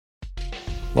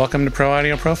Welcome to Pro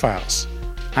Audio Profiles.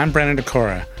 I'm Brennan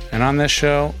Decora, and on this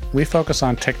show, we focus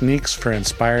on techniques for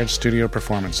inspired studio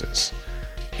performances.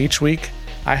 Each week,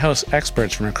 I host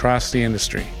experts from across the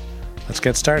industry. Let's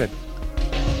get started.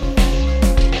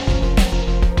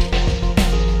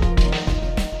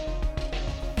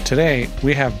 Today,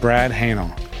 we have Brad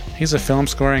Haehnel. He's a film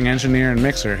scoring engineer and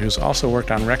mixer who's also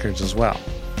worked on records as well.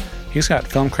 He's got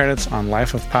film credits on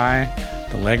Life of Pi,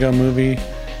 the Lego Movie,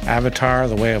 Avatar,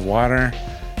 The Way of Water,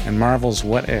 and Marvel's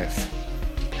What If.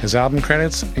 His album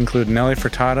credits include Nelly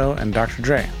Furtado and Dr.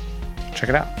 Dre. Check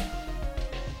it out.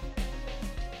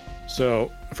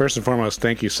 So, first and foremost,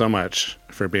 thank you so much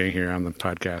for being here on the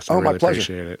podcast. I really my pleasure.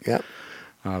 Appreciate it. Yep.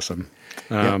 Awesome.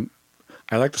 I'd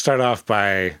like to start off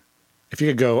by, if you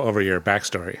could go over your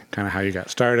backstory, kind of how you got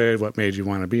started, what made you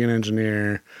want to be an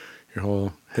engineer, your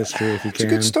whole history, if you can.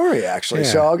 It's a good story, actually.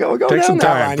 Yeah. So we'll go Take down some that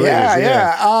time, line. please.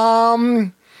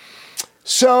 Yeah.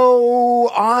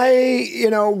 So I,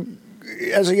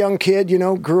 as a young kid,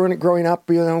 growing up,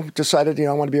 decided,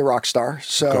 I want to be a rock star.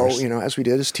 So, as we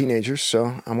did as teenagers.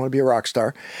 So I want to be a rock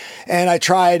star. And I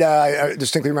tried, I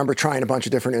distinctly remember trying a bunch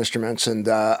of different instruments. And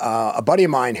a buddy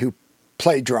of mine who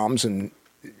played drums and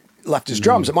left his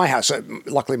drums at my house.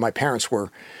 Luckily, my parents were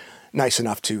nice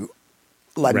enough to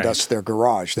lend us their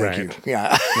garage. Thank you.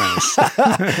 Yeah.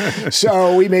 Nice.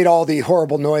 So we made all the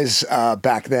horrible noise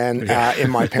back then in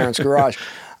my parents' garage.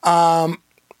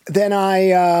 Then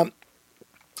I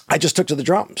just took to the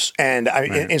drums, and I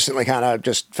instantly kind of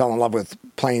just fell in love with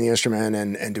playing the instrument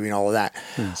and doing all of that.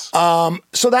 Yes.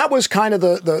 So that was kind of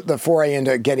the foray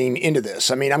into getting into this.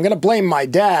 I mean, I'm going to blame my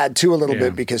dad too a little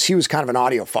bit because he was kind of an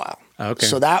audiophile. Okay.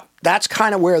 So that's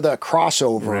kind of where the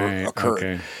crossover occurred.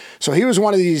 Okay. So he was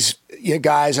one of these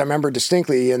guys I remember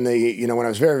distinctly in the, when I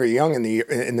was very, very young in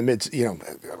the mid,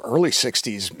 early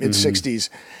 60s, mid 60s.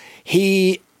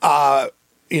 He,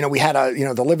 we had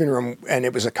the living room, and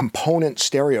it was a component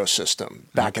stereo system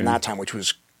back in that time, which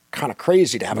was kind of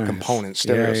crazy to have a component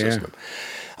stereo system,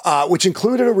 which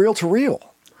included a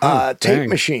reel-to-reel tape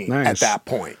machine at that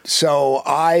point. So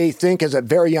I think as a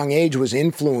very young age was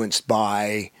influenced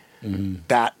by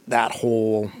that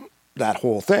whole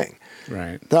thing.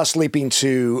 Right. Thus leaping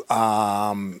to,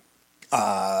 playing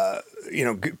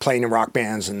in rock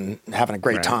bands and having a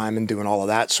great time and doing all of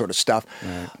that sort of stuff.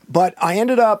 Right. But I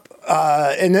ended up,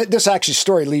 and this actually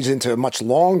story leads into a much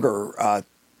longer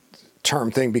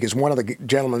term thing, because one of the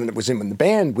gentlemen that was in the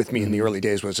band with me in the early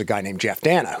days was a guy named Jeff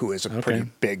Dana, who is a pretty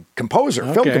big composer,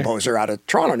 film composer out of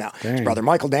Toronto now. Dang. His brother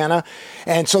Michael Dana.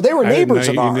 And so they were neighbors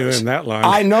of ours. You knew him that long.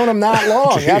 I've known him that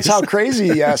long. That's how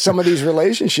crazy some of these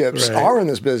relationships are in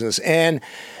this business. And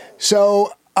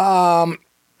so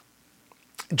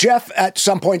Jeff at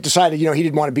some point decided, he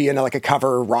didn't want to be in like a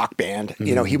cover rock band.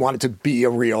 He wanted to be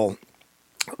a real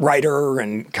writer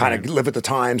and kind of live at the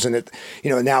times. And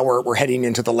now we're heading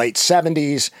into the late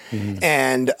 70s,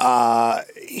 and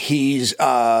he's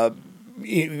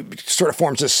he sort of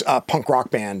forms this punk rock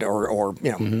band or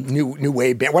new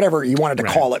wave band, whatever you wanted to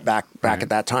call it back at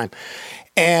that time.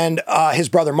 And his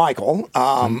brother Michael,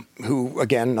 who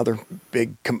again another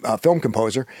big film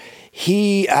composer,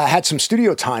 he had some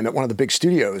studio time at one of the big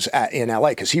studios in LA,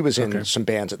 because he was in some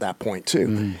bands at that point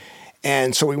too.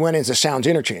 And so we went into Sounds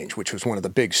Interchange, which was one of the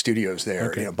big studios there.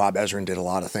 Okay. Bob Ezrin did a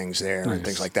lot of things there and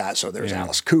things like that. So there's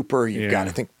Alice Cooper. You've got,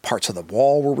 I think, parts of The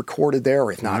Wall were recorded there,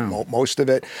 or if not most of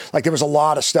it. Like there was a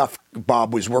lot of stuff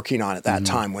Bob was working on at that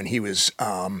time when he was,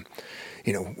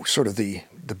 sort of the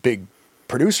big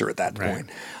producer at that point.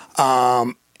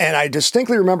 And I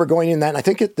distinctly remember going in that, and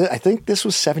I think this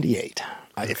was 78.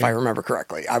 If I remember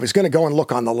correctly. I was going to go and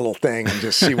look on the little thing and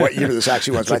just see what year this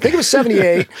actually was. But I think it was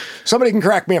 78. Somebody can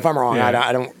correct me if I'm wrong.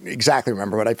 I don't exactly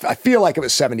remember, but I feel like it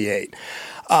was 78.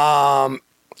 And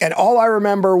all I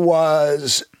remember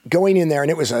was going in there,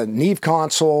 and it was a Neve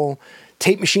console.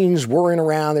 Tape machines whirring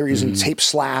around. They were using tape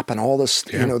slap and all this,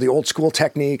 the old school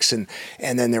techniques. And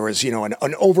then there was,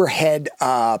 an overhead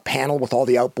panel with all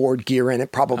the outboard gear in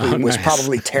it. Was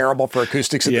probably terrible for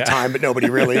acoustics at the time, but nobody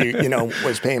really,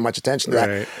 was paying much attention to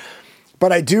that.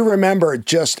 But I do remember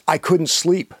I couldn't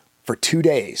sleep for 2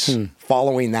 days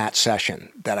following that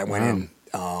session that I went in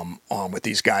on with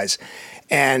these guys.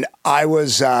 And I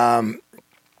was,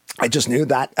 I just knew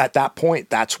that at that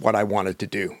point, that's what I wanted to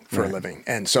do for a living.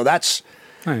 And so that's,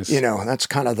 that's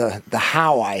kind of the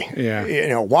how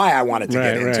why I wanted to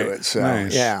get into it. So,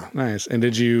 Nice. And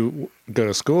did you go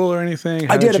to school or anything?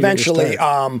 I did eventually.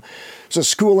 So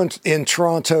school in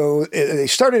Toronto, they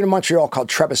started in Montreal called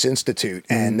Trebas Institute,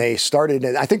 and they started,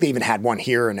 I think they even had one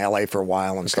here in LA for a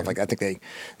while and stuff like that. I think they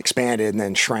expanded and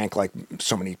then shrank like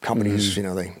so many companies,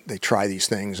 they try these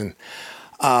things. And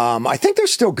I think they're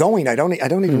still going. I don't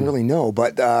even really know,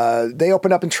 but they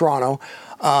opened up in Toronto.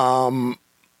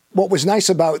 What was nice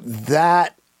about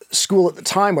that school at the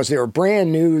time was they were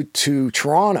brand new to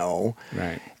Toronto,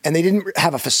 Right. and they didn't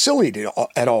have a facility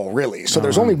at all, really. So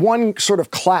there's only one sort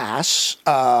of class,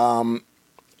 and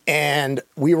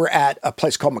we were at a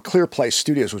place called McClear Place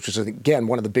Studios, which is, again,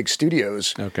 one of the big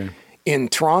studios in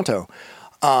Toronto.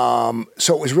 So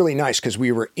it was really nice because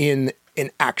we were in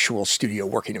an actual studio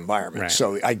working environment. Right.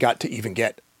 So I got to even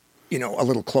get, a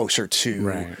little closer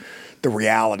to the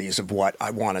realities of what I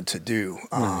wanted to do.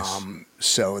 Nice.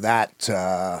 So that...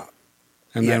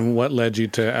 and then what led you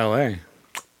to L.A.?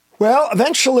 Well,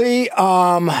 eventually,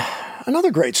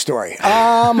 another great story.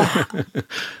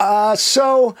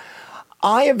 So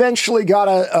I eventually got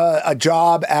a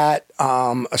job at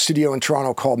a studio in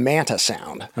Toronto called Manta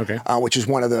Sound, which is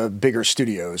one of the bigger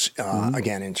studios,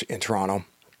 again, in Toronto.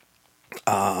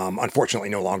 Unfortunately,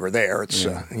 no longer there. It's,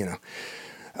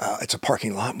 it's a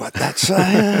parking lot, but that's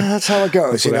how it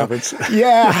goes. That's what happens.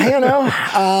 Yeah,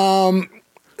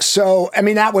 So, I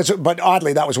mean, but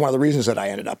oddly, that was one of the reasons that I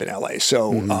ended up in LA. So,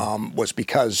 was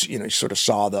because, you sort of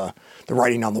saw the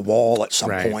writing on the wall at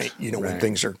some point, when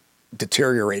things are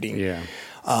deteriorating. Yeah.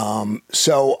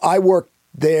 So I worked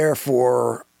there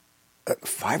for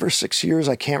 5 or 6 years.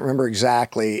 I can't remember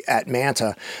exactly at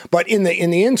Manta, but in the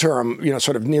interim,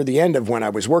 sort of near the end of when I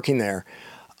was working there,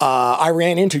 I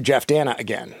ran into Jeff Dana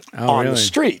again on the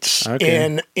streets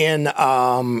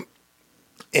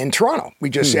in Toronto. We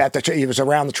just he was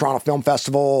around the Toronto Film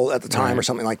Festival at the time or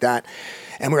something like that.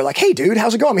 And we were like, "Hey dude,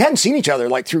 how's it going?" We hadn't seen each other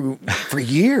for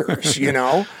years,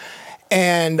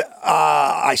 And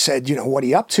I said, "What are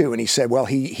you up to?" And he said, well,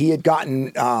 he had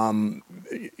gotten,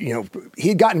 he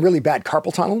had gotten really bad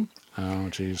carpal tunnel. Oh,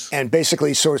 geez. And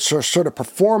basically sort of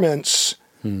performance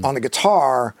on the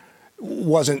guitar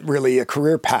wasn't really a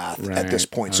career path at this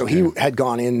point. So he had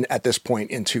gone in at this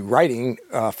point into writing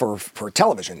for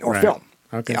television or film.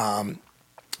 Okay.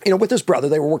 With his brother,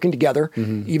 they were working together,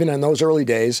 even in those early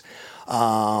days.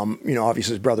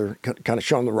 Obviously his brother kind of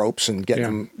showing the ropes and getting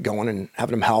him going and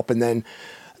having him help. And then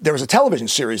there was a television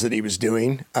series that he was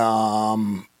doing,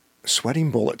 Sweating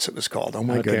Bullets, it was called. Oh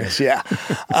my goodness. Yeah.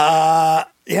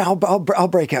 I'll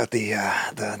break out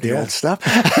the old stuff.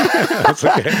 That's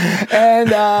okay.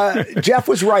 And Jeff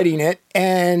was writing it,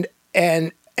 and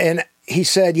he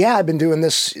said, "Yeah, I've been doing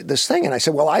this thing." And I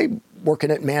said, "Well, I'm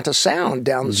working at Manta Sound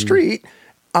down the street.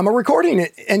 I'm a recording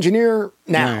engineer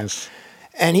now." Nice.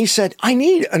 And he said, "I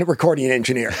need a recording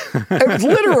engineer." It was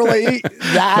literally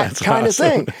that kind of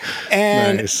thing.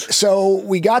 And so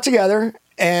we got together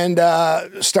and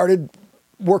started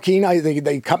working.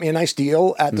 They cut me a nice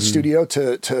deal at the studio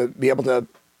to be able to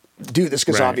do this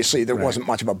because obviously there wasn't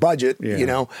much of a budget,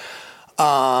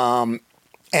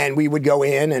 and we would go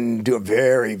in and do a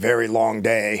very, very long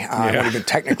day. I don't even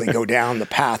technically go down the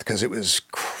path because it was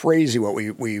crazy what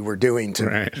we were doing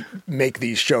to make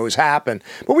these shows happen.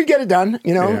 But we'd get it done,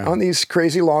 on these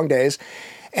crazy long days.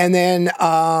 And then,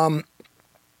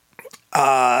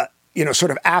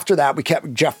 sort of after that, we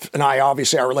kept Jeff and I.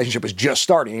 Obviously, our relationship was just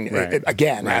starting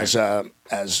again as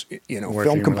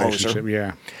film composer.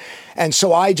 Yeah. And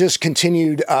so I just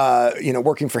continued,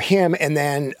 working for him. And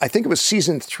then I think it was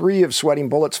season 3 of Sweating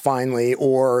Bullets finally,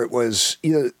 or it was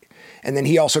either, and then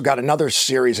he also got another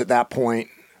series at that point,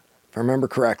 if I remember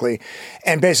correctly.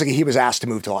 And basically he was asked to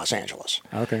move to Los Angeles.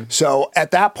 Okay. So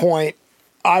at that point,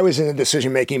 I was in a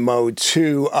decision-making mode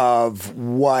too of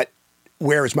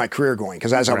where is my career going?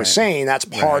 Because as I was saying, that's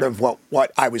part of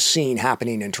what I was seeing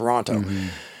happening in Toronto.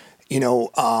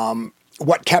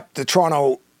 What kept the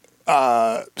Toronto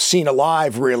scene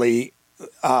alive really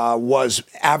was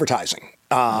advertising.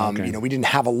 We didn't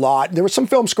have a lot. There was some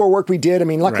film score work we did. I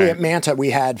mean, luckily at Manta, we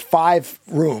had 5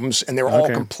 rooms and they were all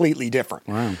completely different.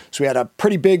 Wow. So we had a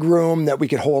pretty big room that we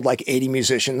could hold like 80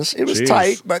 musicians. It was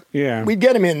tight, but we'd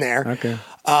get them in there. Okay.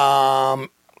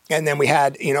 And then we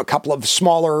had, a couple of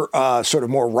smaller, sort of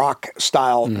more rock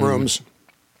style rooms.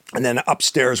 And then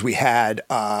upstairs we had,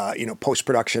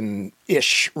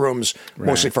 post-production-ish rooms,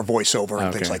 mostly for voiceover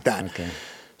and things like that. Okay.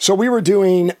 So we were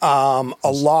doing a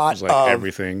lot of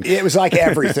everything. It was like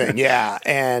everything, yeah.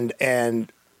 And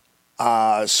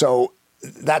so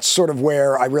that's sort of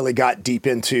where I really got deep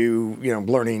into,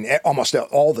 learning almost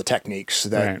all the techniques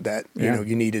that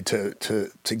you needed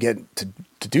to get to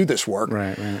do this work.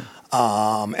 Right.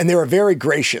 And they were very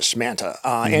gracious, Manta.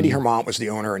 Andy Hermont was the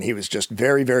owner, and he was just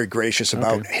very, very gracious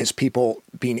about his people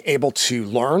being able to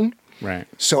learn. Right.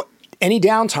 So any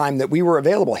downtime that we were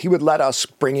available, he would let us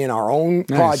bring in our own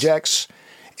projects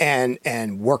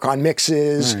and work on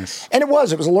mixes. Nice. And it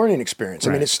was a learning experience. I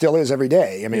mean, Right. it still is every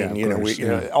day. I mean, Yeah, of course,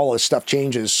 all this stuff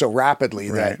changes so rapidly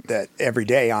Right. that every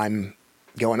day I'm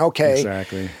going, okay,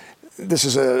 Exactly. this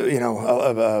is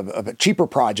a cheaper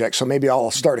project, so maybe I'll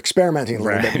start experimenting a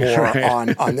little Right, bit more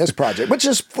right. on this project, which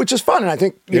is fun, and I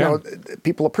think you Yeah. know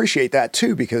people appreciate that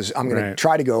too, because I'm going to Right.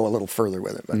 try to go a little further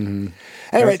with it. But anyway,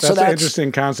 That's so an that's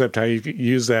interesting concept, how you could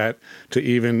use that to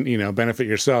even, benefit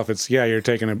yourself. It's, you're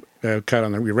taking a cut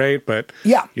on the rate, but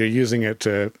Yeah. you're using it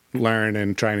to learn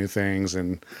and try new things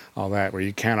and all that, where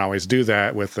you can't always do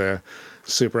that with the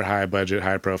super high budget,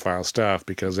 high profile stuff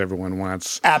because everyone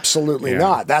wants. absolutely Yeah.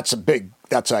 not.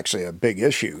 That's actually a big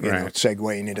issue, you know, Right.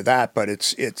 segueing into that. But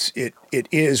it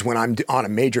is when I'm on a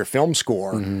major film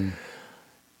score. Mm-hmm.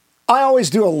 I always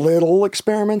do a little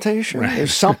experimentation. Right.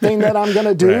 There's something that I'm going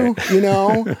to do,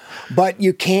 Right. but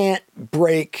you can't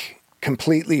break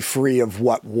completely free of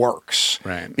what works.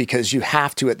 Right. Because you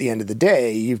have to, at the end of the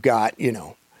day, you've got,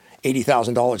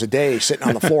 $80,000 a day sitting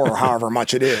on the floor or however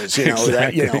much it is, Exactly.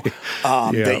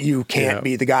 that you can't Yep.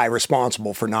 be the guy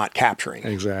responsible for not capturing.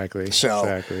 Exactly. So,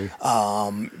 Exactly.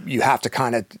 You have to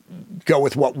kind of go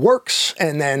with what works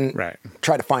and then Right.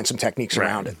 try to find some techniques Right.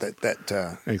 around it that can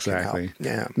help. Exactly.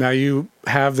 Yeah. Now you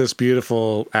have this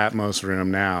beautiful Atmos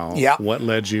room now. Yeah. What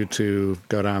led you to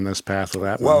go down this path with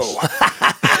Atmos? Whoa.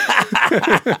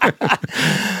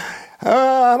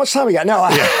 How much time we got? No.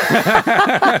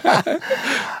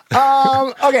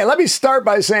 Okay, let me start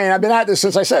by saying I've been at this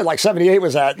since I said like 78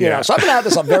 was that, so I've been at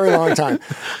this a very long time.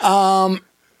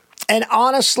 And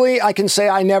honestly, I can say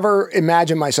I never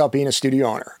imagined myself being a studio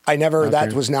owner.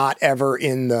 That was not ever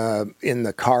in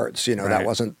the cards. That Right.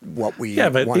 wasn't what we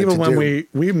But wanted even to when do.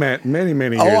 we met many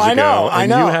years ago, I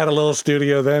know. you had a little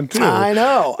studio then too. I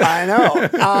know.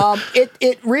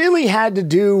 It really had to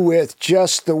do with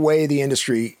just the way the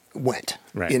industry went,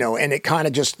 Right. and it kind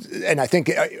of and I think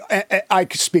I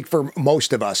could speak for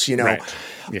most of us, Right.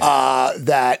 Yeah.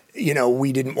 that,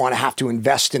 we didn't want to have to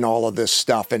invest in all of this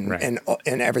stuff and Right.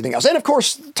 and everything else. And of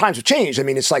course, times have changed. I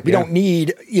mean, it's like we don't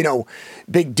need,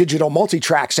 big digital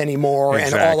multi-tracks anymore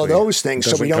and all of those things. It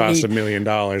So we don't cost need $1 million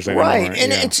anymore. right.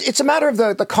 And yeah. it's a matter of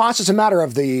the cost. It's a matter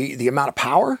of the amount of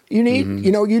power you need.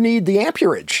 You need the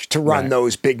amperage to run Right.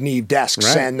 those big Neve desks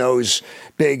Right. and those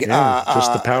big,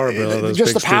 just the power bill of those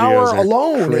just big the power studios are alone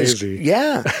crazy.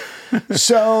 yeah.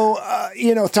 So,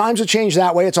 times have changed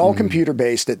that way. It's all computer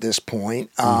based at this point.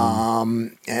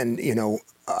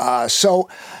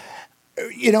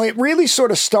 It really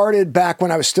sort of started back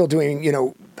when I was still doing,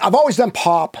 I've always done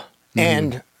pop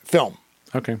and film.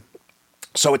 Okay.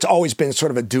 So it's always been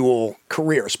sort of a dual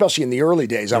career, especially in the early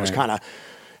days. I was Right. kind of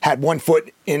had one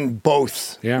foot in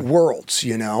both Yeah. worlds,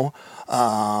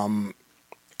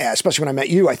 especially when I met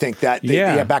you. I think that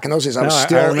back in those days, I was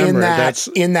still remember.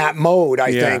 in that mode. I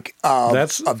Yeah. think of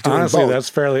doing honestly, both. that's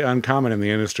fairly uncommon in the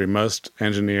industry. Most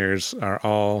engineers are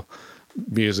all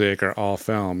music or all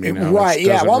film. Right?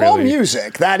 Yeah. Well, all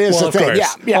music. That is the of thing.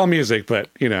 course, Yeah. all music, but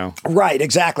Right,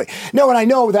 exactly. No, and I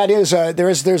know that is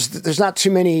there's not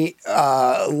too many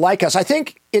like us. I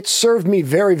think it served me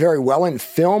very, very well in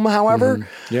film, however,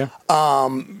 yeah,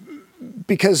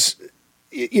 because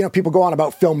people go on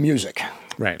about film music,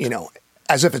 right.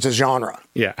 As if it's a genre.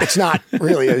 Yeah. It's not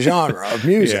really a genre of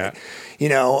music.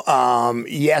 Yeah.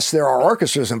 Yes, there are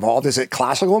orchestras involved. Is it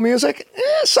classical music?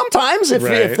 Sometimes, if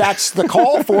Right. that's the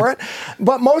call for it.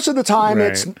 But most of the time,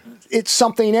 Right. it's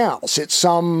something else. It's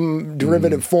some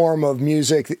derivative form of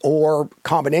music or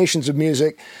combinations of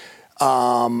music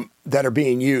that are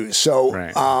being used. So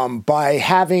Right. by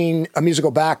having a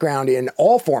musical background in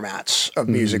all formats of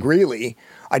music, really,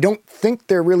 I don't think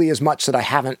there really is much that I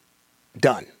haven't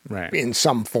done Right. in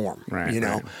some form, Right,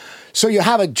 right. So you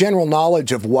have a general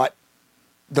knowledge of what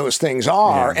those things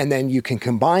are, Yeah. and then you can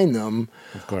combine them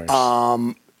Of course.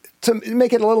 to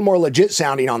make it a little more legit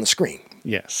sounding on the screen,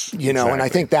 yes. and I exactly.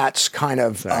 think that's kind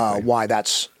of Exactly. why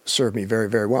that's served me very,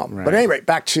 very well. Right. But anyway,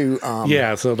 back to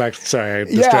Yeah. So back. Sorry, I I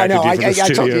distracted know. you from the I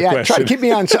studio told you. Yeah, try question. to keep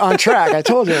me on track. I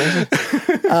told you.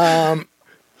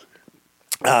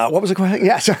 What was the question?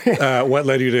 Yeah, sorry. What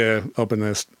led you to open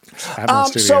this Atmos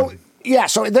studio?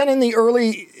 So then in the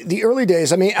early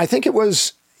days, I mean, I think it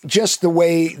was just the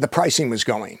way the pricing was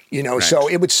going, so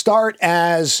it would start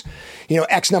as,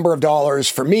 X number of dollars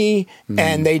for me,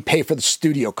 and they'd pay for the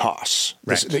studio costs,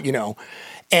 Right.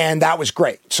 and that was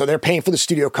great. So they're paying for the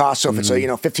studio costs. So if it's a,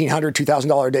 $1,500,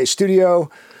 $2,000 a day studio,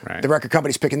 Right. the record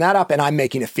company's picking that up and I'm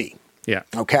making a fee. Yeah.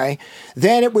 Okay.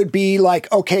 Then it would be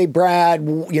like, okay, Brad,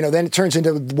 then it turns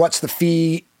into what's the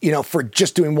fee, for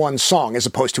just doing one song as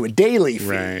opposed to a daily fee,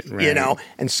 right.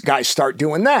 and guys start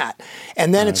doing that.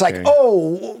 And then it's like,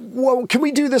 oh, well, can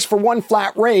we do this for one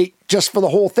flat rate just for the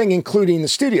whole thing, including the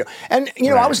studio? And,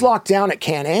 I was locked down at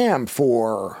Can-Am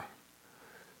for,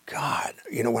 God,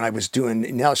 when I was doing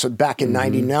Nelly. So back in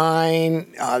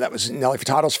 99, that was Nelly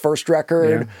Furtado's first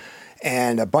record. Yeah.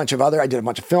 And I did a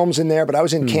bunch of films in there, but I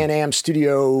was in Can-Am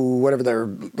Studio, whatever their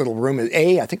little room is,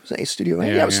 I think it was A, Studio A.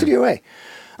 Yeah, it was Studio A,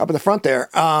 up in the front there.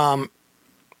 I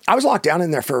was locked down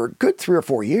in there for a good 3 or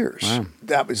 4 years. Wow.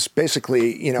 That was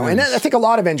basically, nice. And I think a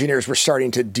lot of engineers were starting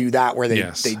to do that, where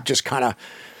they just kind of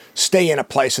stay in a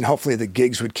place and hopefully the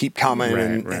gigs would keep coming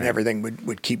and everything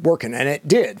would keep working. And it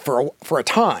did for a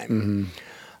time.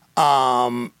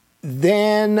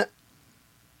 Then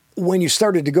when you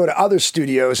started to go to other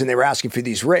studios and they were asking for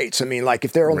these rates, I mean, like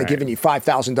if they're only giving you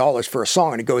 $5,000 for a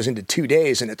song and it goes into 2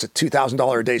 days and it's a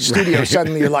 $2,000 a day studio,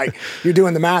 suddenly you're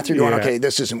doing the math, you're going, okay,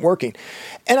 this isn't working.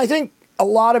 And I think a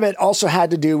lot of it also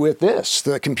had to do with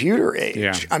the computer age.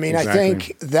 Yeah, I mean, I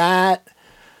think that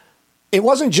it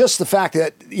wasn't just the fact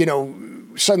that,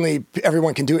 suddenly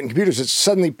everyone can do it in computers. It's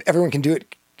suddenly everyone can do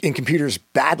it in computers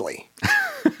badly.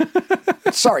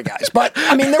 Sorry, guys. But,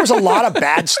 I mean, there was a lot of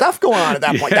bad stuff going on at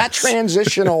that point. That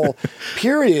transitional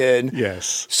period.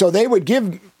 Yes. So they would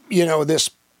give, this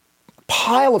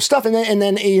pile of stuff. And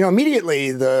then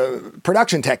immediately the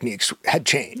production techniques had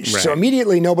changed. Right. So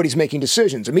immediately nobody's making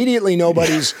decisions. Immediately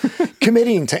nobody's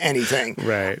committing to anything.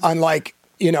 Right. Unlike,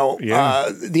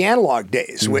 the analog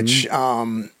days, which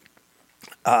that's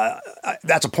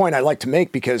a point I like to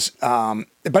make because, but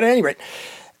at any rate,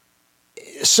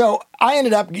 so I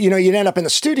ended up, you'd end up in the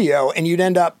studio and you'd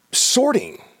end up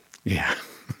sorting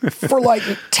for like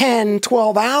 10,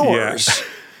 12 hours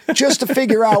just to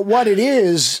figure out what it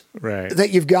is that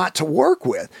you've got to work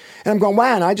with. And I'm going,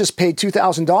 wow, and I just paid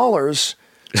 $2,000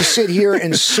 to sit here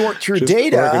and sort through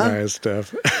data. Organize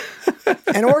stuff.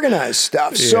 And organize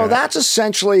stuff. Yeah. So that's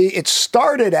essentially, it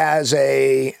started as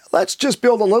let's just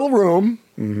build a little room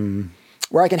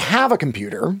where I can have a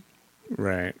computer.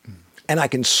 Right. And I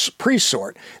can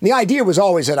pre-sort. And the idea was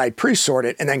always that I'd pre-sort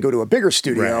it and then go to a bigger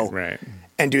studio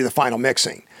and do the final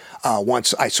mixing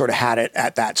once I sort of had it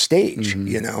at that stage,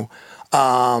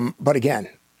 But again,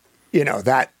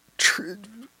 that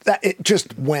it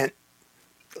just went,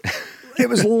 it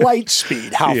was light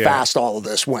speed how fast all of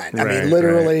this went. I mean,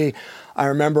 literally, I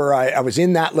remember I was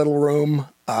in that little room.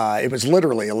 It was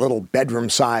literally a little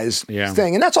bedroom-sized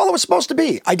thing. And that's all it was supposed to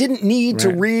be. I didn't need to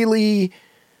really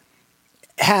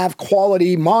have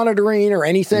quality monitoring or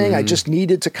anything. I just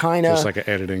needed to kind of... Just like an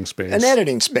editing space.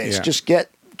 Yeah. Just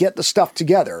get the stuff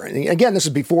together. And again, this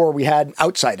is before we had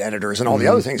outside editors and all the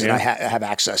other things that I have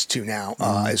access to now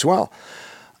as well.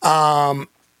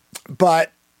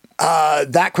 But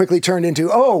that quickly turned into,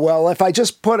 if I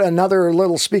just put another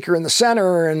little speaker in the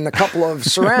center and a couple of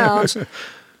surrounds...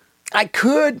 I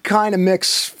could kind of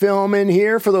mix film in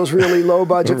here for those really low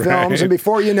budget films. And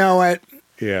before you know it...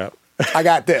 I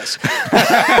got this.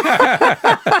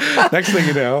 Next thing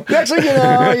you know,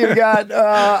 you've got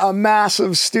a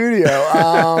massive studio.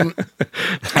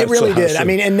 It really did. I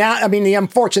mean, and now, the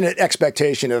unfortunate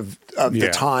expectation of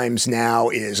the times now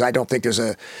is I don't think there's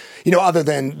other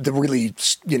than the really,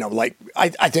 I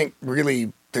think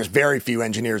really there's very few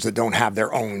engineers that don't have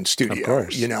their own studio. Of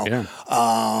course.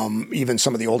 Even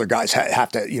some of the older guys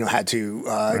had to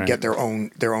get their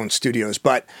own studios,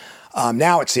 but.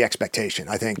 Now it's the expectation.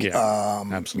 I think,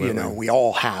 absolutely. We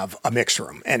all have a mix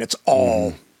room and it's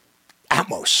all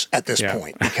Atmos at this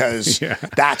point because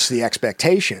that's the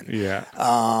expectation.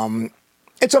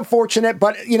 It's unfortunate,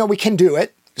 but we can do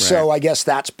it. So I guess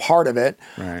that's part of it.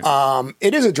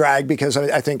 It is a drag because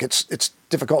I think it's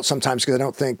difficult sometimes because I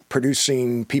don't think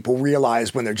producing people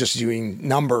realize when they're just doing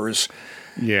numbers,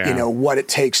 what it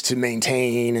takes to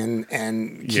maintain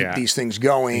and keep these things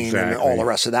going and all the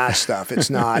rest of that stuff. It's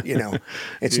not,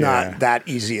 it's not that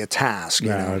easy a task.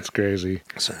 No, it's crazy.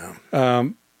 So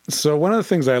one of the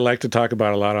things I like to talk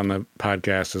about a lot on the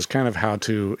podcast is kind of how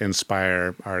to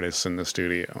inspire artists in the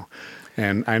studio.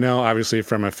 And I know obviously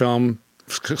from a film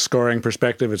scoring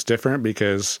perspective, it's different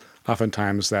because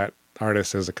oftentimes that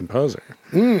artist is a composer.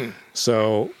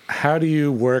 So how do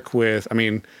you work with,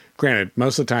 granted,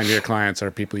 most of the time your clients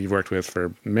are people you've worked with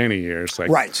for many years,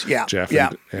 like Jeff.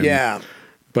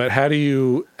 But how do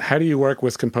you work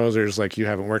with composers like you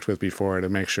haven't worked with before to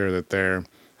make sure that they're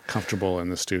comfortable in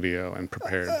the studio and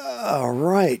prepared?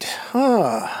 Right.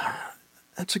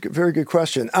 That's a very good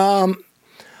question.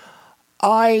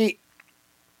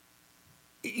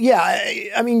 Yeah,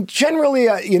 I mean, generally,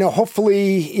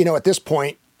 hopefully, at this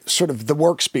point, sort of the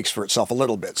work speaks for itself a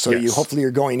little bit. So Yes. hopefully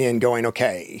you're going in going,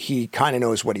 okay, he kind of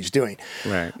knows what he's doing.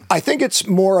 Right. I think it's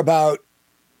more about,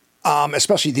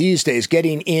 especially these days,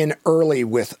 getting in early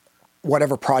with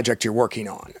whatever project you're working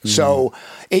on. So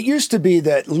it used to be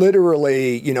that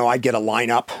literally, I'd get a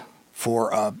lineup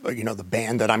for, the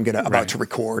band that I'm about to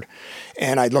record.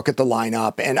 And I'd look at the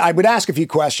lineup and I would ask a few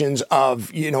questions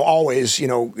of, always,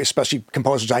 especially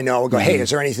composers I know, go, hey, is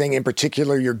there anything in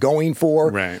particular you're going for?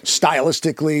 Right.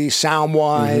 Stylistically,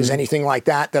 sound-wise, anything like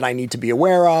that I need to be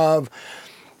aware of?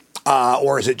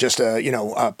 Or is it just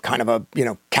a kind of a,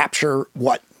 capture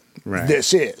what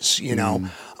this is,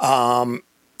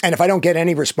 and if I don't get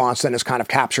any response, then it's kind of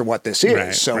capture what this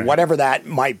is. Right, whatever that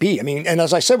might be. I mean, and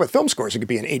as I said with film scores, it could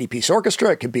be an 80-piece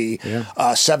orchestra. It could be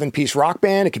a 7-piece rock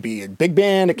band. It could be a big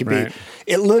band. It could be,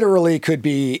 it literally could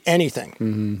be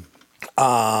anything.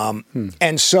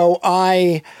 And so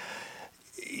I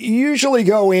usually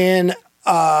go in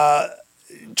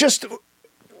just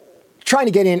trying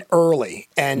to get in early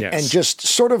and just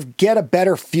sort of get a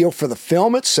better feel for the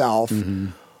film itself.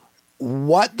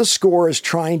 What the score is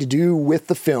trying to do with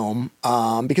the film,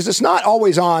 because it's not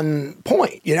always on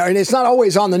point, and it's not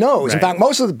always on the nose. In fact,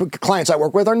 most of the clients I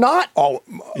work with are not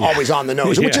always on the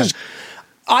nose, which is,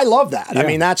 I love that. I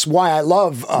mean, that's why I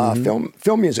love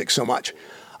film music so much,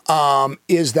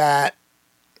 is that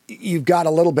you've got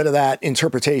a little bit of that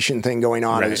interpretation thing going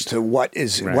on as to what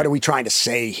are we trying to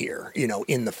say here,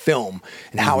 in the film,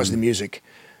 and how is the music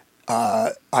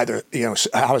either,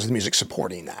 how is the music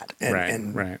supporting that?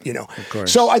 And Of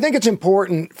course. So I think it's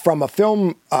important from a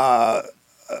film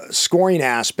scoring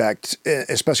aspect,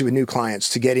 especially with new clients,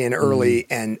 to get in early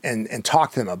and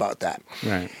talk to them about that.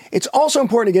 Right. It's also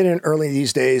important to get in early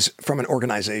these days from an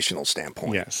organizational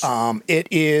standpoint. Yes. It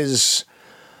is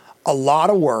a lot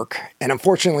of work, and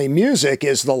unfortunately, music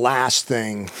is the last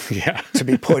thing to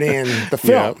be put in the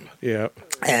film.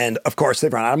 And of course,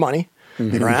 they've run out of money.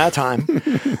 They've run out of time,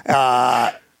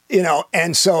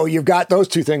 and so you've got those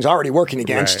two things already working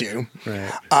against you.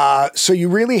 So you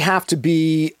really have to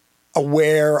be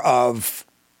aware of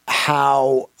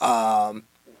how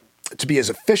to be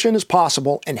as efficient as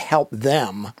possible and help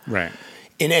them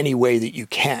in any way that you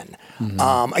can.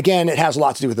 Again, it has a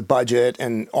lot to do with the budget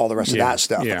and all the rest of that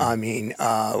stuff. I mean,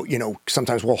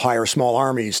 sometimes we'll hire small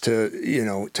armies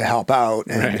to help out,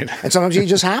 and sometimes you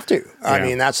just have to. I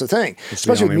mean, that's the thing. It's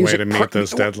especially the only way to meet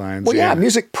those deadlines. Well,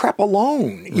 music prep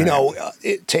alone,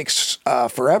 it takes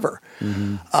forever.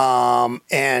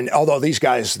 And although these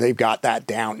guys, they've got that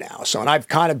down now. So, and I've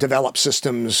kind of developed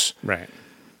systems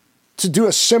to do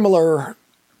a similar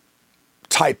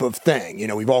type of thing.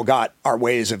 We've all got our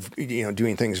ways of,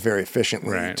 doing things very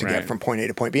efficiently to get from point A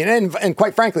to point B. And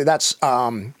quite frankly, that's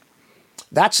to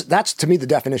me the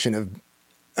definition of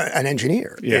an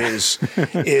engineer is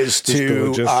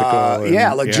to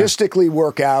logistically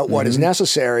work out what is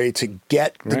necessary to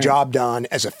get the job done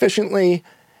as efficiently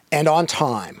and on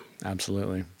time.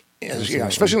 Absolutely. As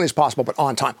efficiently as possible, but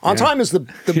on time. On time is the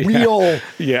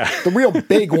real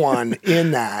big one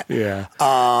in that. And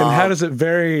how does it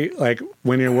vary? Like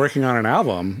when you're working on an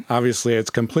album, obviously it's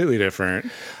completely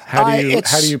different. How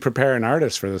do you prepare an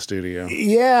artist for the studio?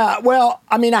 Yeah, well,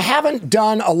 I mean, I haven't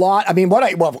done a lot. I mean,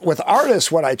 with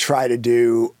artists, what I try to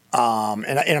do.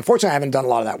 And unfortunately, I haven't done a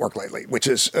lot of that work lately, which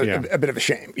is a bit of a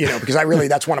shame, because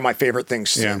that's one of my favorite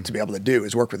things to be able to do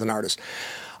is work with an artist.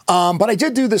 But I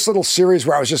did do this little series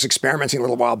where I was just experimenting a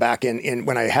little while back in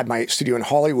when I had my studio in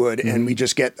Hollywood, and we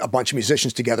just get a bunch of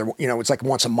musicians together. It's like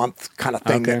once a month kind of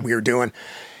thing that we were doing.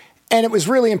 And it was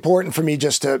really important for me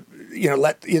just to,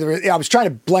 I was trying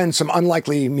to blend some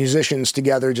unlikely musicians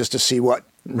together just to see what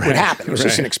would happen. It was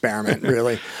just an experiment,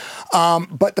 really.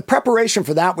 But the preparation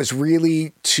for that was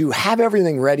really to have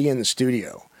everything ready in the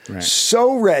studio.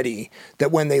 So ready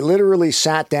that when they literally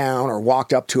sat down or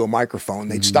walked up to a microphone,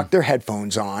 they'd stuck their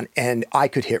headphones on and I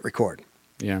could hit record.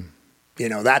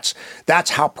 That's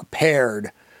how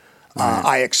prepared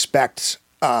I expect,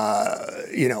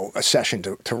 a session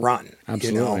to run.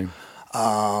 Absolutely.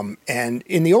 And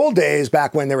in the old days,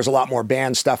 back when there was a lot more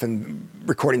band stuff and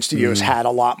recording studios had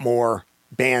a lot more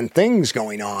band things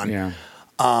going on.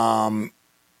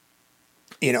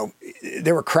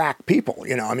 There were crack people,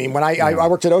 I mean, when I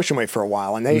worked at Ocean Way for a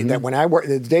while, and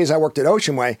the days I worked at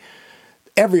Ocean Way,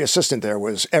 every assistant there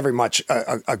was very much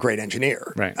a great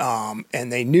engineer.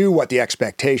 And they knew what the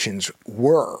expectations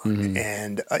were.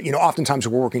 And, oftentimes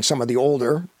we're working some of the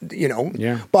older,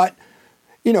 but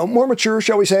more mature,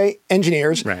 shall we say,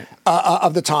 engineers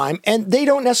of the time, and they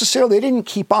didn't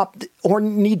keep up or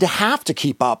need to have to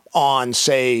keep up on,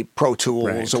 say, Pro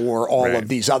Tools or all of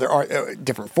these other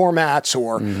different formats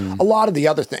or a lot of the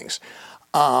other things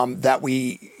that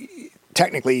we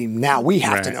technically now we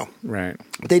have to know. Right.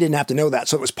 But they didn't have to know that.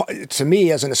 So it was, to me,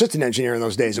 as an assistant engineer in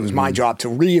those days, it was my job to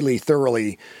really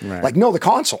thoroughly know the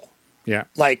console. Yeah.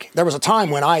 Like there was a time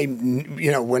when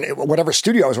whatever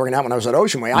studio I was working at when I was at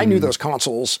Oceanway, I knew those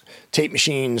consoles, tape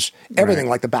machines, everything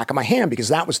like the back of my hand because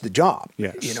that was the job.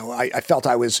 Yes. I felt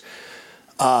I was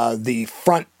the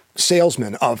front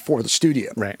salesman for the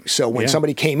studio. Right. So when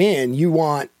somebody came in, you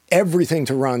want everything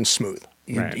to run smooth.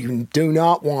 You do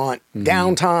not want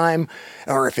downtime,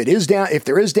 or if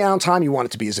there is downtime, you want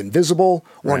it to be as invisible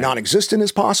or non-existent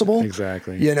as possible.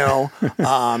 Exactly. You're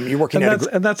working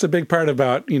and that's a big part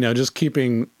about just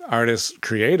keeping artists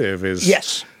creative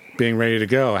is being ready to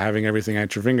go, having everything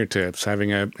at your fingertips,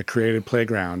 having a creative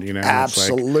playground.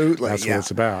 Absolutely, that's what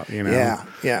it's about.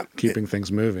 Keeping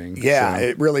things moving. Yeah, so.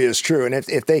 It really is true. And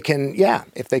if they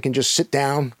can just sit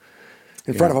down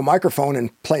in front of a microphone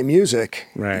and play music,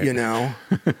 that's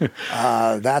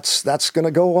going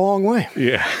to go a long way.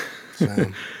 Yeah.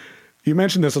 So. You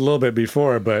mentioned this a little bit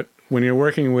before, but when you're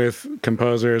working with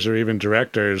composers or even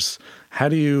directors, how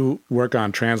do you work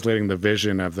on translating the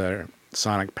vision of their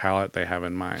sonic palette they have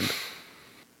in mind?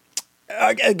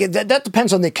 That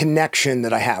depends on the connection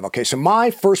that I have. Okay, so my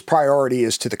first priority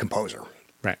is to the composer,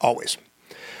 always.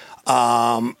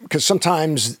 Because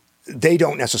sometimes they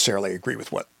don't necessarily agree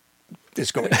with what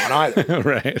is going on either.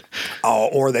 Right.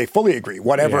 Or they fully agree,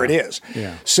 whatever it is.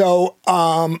 Yeah. So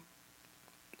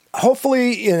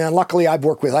hopefully, luckily I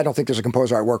don't think there's a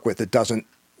composer I work with that doesn't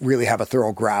really have a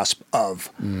thorough grasp of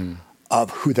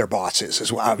who their boss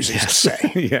is what I was going to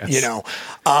say. Yes.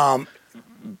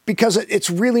 Because it's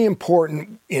really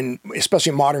important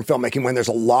especially in modern filmmaking when there's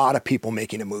a lot of people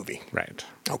making a movie. Right.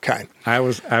 Okay. I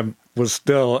just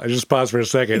paused for a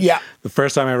second. Yeah. The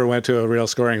first time I ever went to a real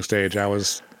scoring stage, I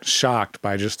was shocked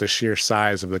by just the sheer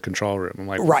size of the control room. I'm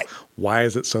like, why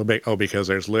is it so big? Oh, because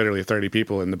there's literally 30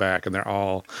 people in the back and they're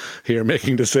all here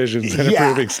making decisions and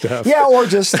approving stuff. Yeah, or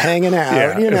just hanging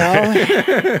out,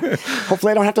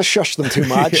 Hopefully I don't have to shush them too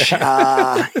much.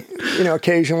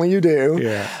 Occasionally you do.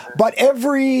 Yeah. But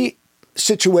every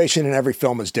situation in every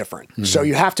film is different. Mm-hmm. So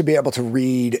you have to be able to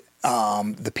read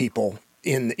the people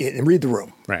and read the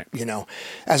room. Right.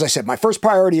 As I said, my first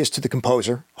priority is to the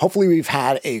composer. Hopefully we've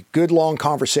had a good long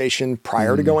conversation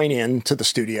prior to going into the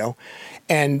studio,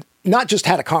 and not just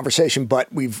had a conversation, but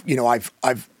I've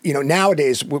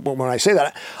nowadays when I say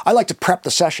that, I like to prep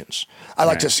the sessions. I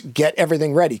like to get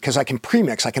everything ready because I can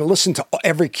premix. I can listen to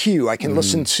every cue. I can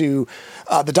listen to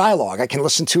the dialogue. I can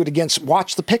listen to it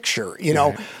watch the picture,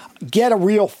 get a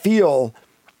real feel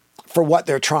for what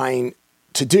they're trying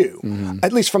to do,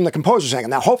 at least from the composer's angle.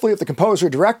 Now, hopefully if the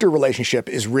composer-director relationship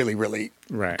is really, really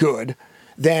good,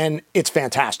 then it's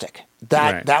fantastic.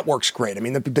 That works great. I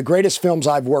mean, the greatest films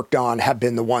I've worked on have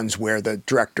been the ones where the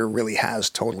director really has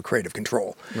total creative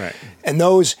control. Right. And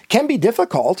those can be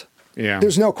difficult. Yeah.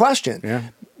 There's no question. Yeah.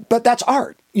 But that's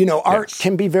art. Art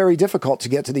can be very difficult to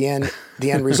get to the end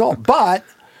result. But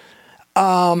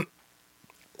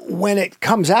when it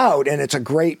comes out and it's a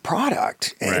great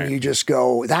product and you just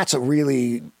go, that's a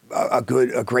really a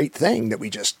great thing that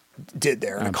we just did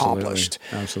there and accomplished.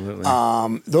 Absolutely.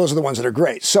 Those are the ones that are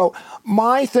great. So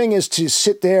my thing is to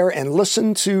sit there and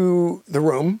listen to the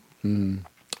room.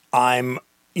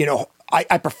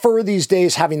 I prefer these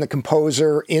days having the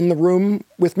composer in the room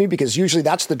with me because usually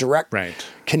that's the direct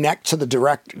connect to the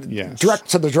direct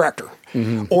to the director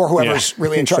or whoever's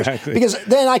really in charge. Because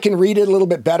then I can read it a little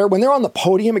bit better. When they're on the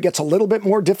podium, it gets a little bit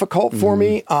more difficult for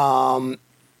me.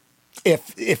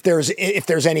 If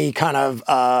there's any kind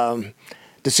of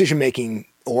decision making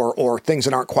or things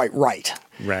that aren't quite right.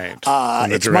 Right.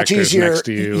 It's much easier. Next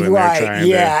to you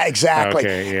Exactly.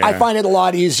 Okay, yeah. I find it a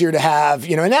lot easier to have,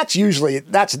 and that's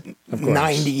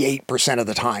 98% of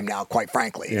the time now, quite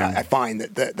frankly. Yeah. I find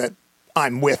that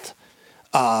I'm with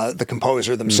the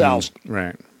composer themselves.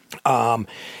 Right. And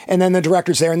then the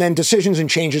director's there, and then decisions and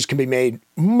changes can be made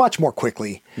much more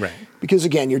quickly. Right. Because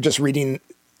again, you're just reading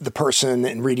the person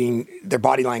and reading their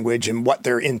body language and what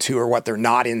they're into or what they're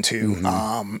not into.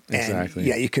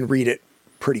 Exactly. And you can read it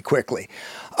pretty quickly.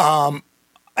 I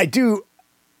do,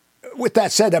 with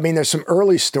that said, I mean, there's some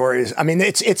early stories. I mean,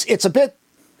 it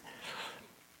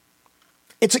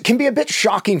can be a bit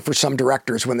shocking for some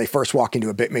directors when they first walk into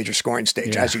a bit major scoring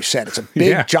stage. As you said, it's a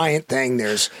big, giant thing.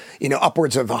 There's,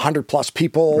 upwards of 100 plus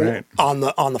people on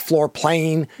the floor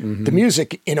playing the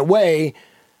music in a way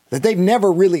that they've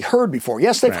never really heard before.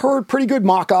 Yes, they've heard pretty good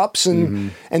mock-ups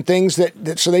and things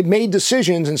that so they've made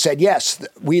decisions and said, yes,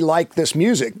 we like this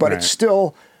music, but it's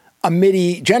still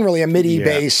generally a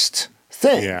MIDI-based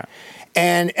thing. Yeah.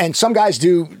 And some guys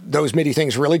do those MIDI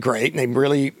things really great, and they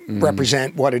really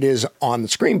represent what it is on the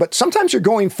screen. But sometimes you're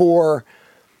going for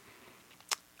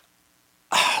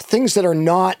things that are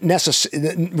not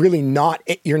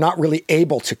you're not really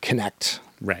able to connect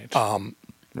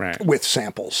with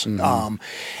samples. And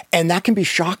that can be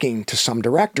shocking to some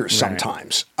directors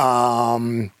sometimes.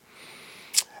 My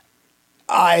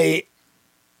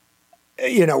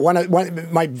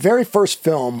very first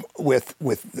film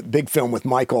big film with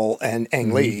Michael and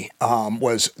Ang Lee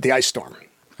was The Ice Storm.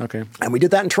 Okay. And we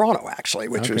did that in Toronto, actually,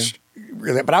 which was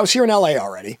really, but I was here in LA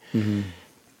already.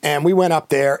 And we went up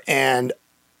there, and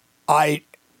I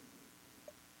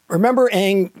remember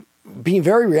Ang being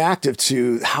very reactive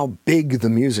to how big the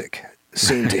music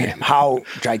seemed to him, how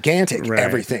gigantic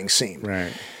everything seemed.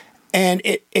 Right. And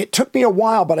it took me a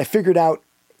while, but I figured out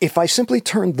if I simply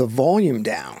turned the volume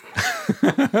down.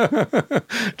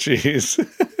 Jeez.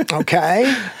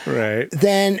 Okay. Right.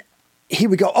 Then he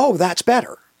would go, oh, that's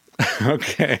better.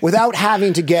 Okay. Without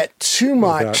having to get too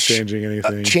much. Without changing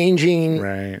anything.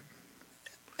 Changing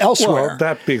elsewhere. Well,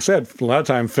 that being said, a lot of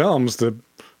time films, the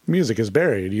music is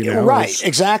buried, Right,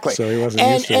 exactly. So he wasn't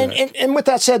used to that. And with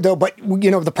that said, though, but,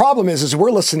 the problem is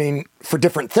we're listening for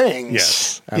different things.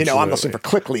 Yes, absolutely. I'm listening for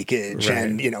click leakage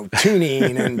and,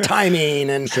 tuning and timing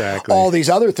and all these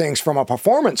other things from a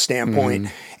performance standpoint.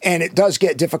 And it does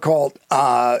get difficult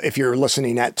if you're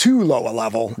listening at too low a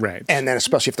level. Right. And then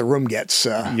especially if the room gets...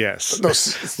 a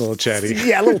little chatty.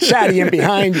 Yeah, a little chatty in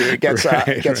behind you. It gets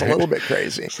a little bit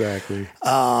crazy. Exactly.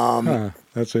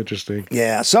 That's interesting.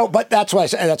 Yeah. So, but that's why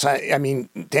I mean,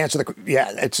 to answer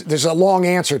there's a long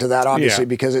answer to that, obviously,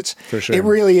 because it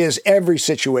really is, every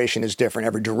situation is different.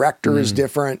 Every director is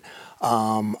different.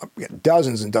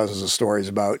 Dozens and dozens of stories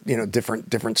about,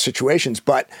 different situations,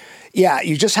 but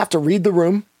you just have to read the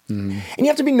room. And you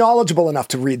have to be knowledgeable enough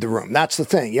to read the room. That's the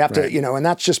thing. You have to, and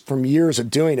that's just from years of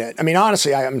doing it. I mean,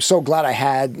 honestly, I'm so glad I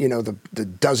had, the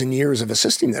dozen years of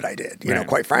assisting that I did,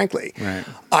 quite frankly. Right.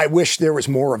 I wish there was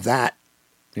more of that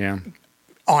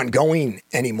ongoing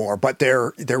anymore, but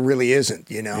there really isn't,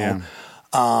 and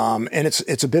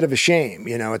it's a bit of a shame,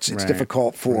 it's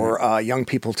difficult for young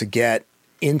people to get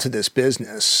into this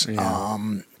business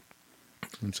and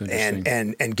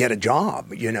get a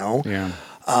job,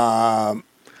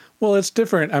 well, it's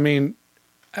different. I mean,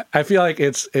 I feel like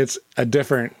it's a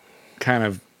different kind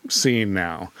of scene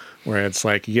now, where it's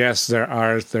like, yes,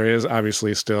 there is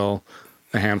obviously still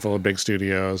a handful of big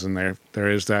studios, and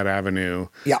there is that avenue.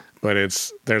 Yeah. But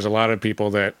there's a lot of people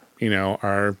that,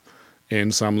 are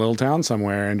in some little town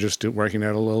somewhere and just working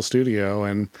at a little studio,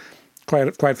 and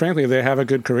quite frankly, they have a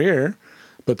good career,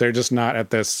 but they're just not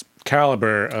at this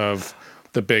caliber of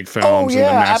the big films and the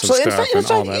massive stuff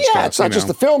and all that stuff. Yeah, it's not just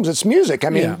the films; it's music. I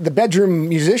mean, the bedroom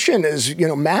musician is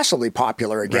massively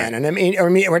popular again, and I mean,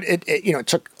 it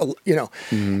took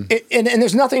and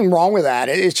there's nothing wrong with that.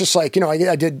 It's just like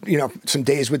I did some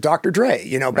days with Dr.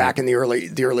 Dre, back in the early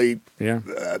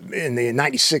in the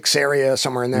 '96 area,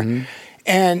 somewhere in there,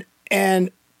 and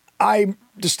I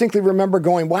distinctly remember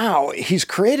going, wow, he's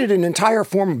created an entire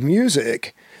form of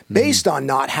music based on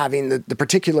not having the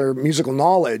particular musical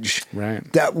knowledge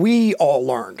that we all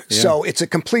learned. Yeah. So it's a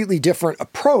completely different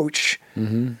approach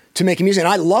to making music. And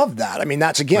I love that. I mean,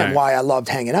 that's again why I loved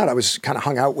hanging out. I was kind of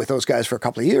hung out with those guys for a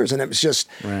couple of years, and it was just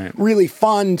really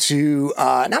fun to,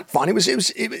 not fun. It was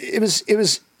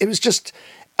just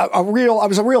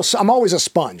I'm always a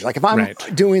sponge. Like if I'm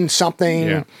doing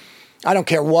something, I don't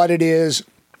care what it is,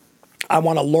 I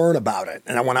want to learn about it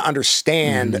and I want to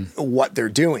understand what they're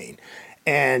doing.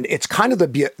 And it's kind of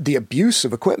the abuse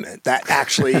of equipment that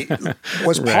actually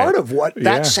was part of what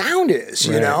that sound is,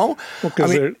 Well,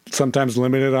 because they're sometimes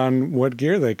limited on what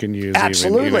gear they can use.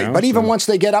 Absolutely. But even once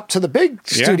they get up to the big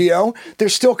studio, they're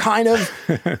still kind of,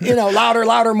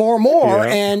 louder, more and more.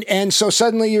 Yeah. And so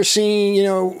suddenly you're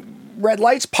seeing, red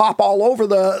lights pop all over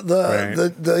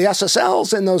the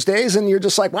SSLs in those days. And you're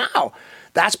just like, wow.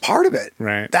 That's part of it.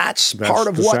 Right. That's part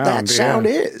of what that sound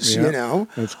is,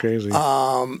 That's crazy.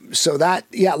 So that,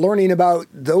 learning about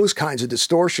those kinds of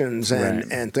distortions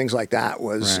and things like that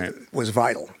was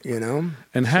vital,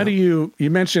 And how do you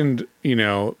mentioned,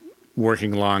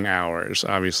 working long hours,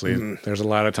 obviously. There's a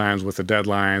lot of times with the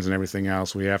deadlines and everything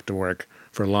else, we have to work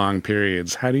for long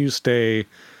periods. How do you stay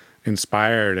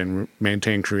inspired and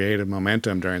maintain creative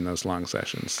momentum during those long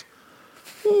sessions?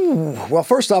 Well,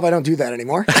 first off, I don't do that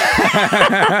anymore.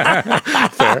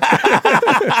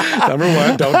 Number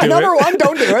one, don't do it. Number one,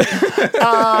 don't do it.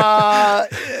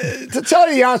 to tell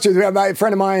you the answer, my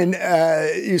friend of mine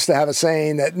used to have a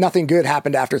saying that nothing good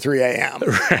happened after 3 a.m.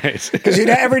 Right. Because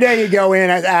every day you go in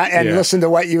and listen to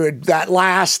what that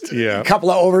last couple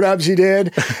of overdubs you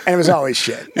did, and it was always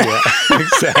shit. Yeah,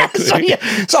 exactly.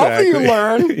 So hopefully you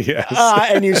learn, yes.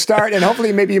 And you start, and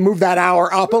hopefully maybe you move that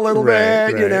hour up a little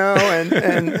bit,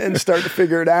 and start to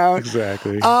figure it out.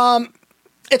 Exactly.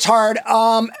 It's hard.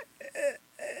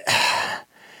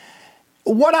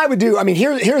 What I would do, I mean,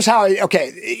 here's how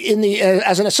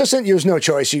as an assistant, there's no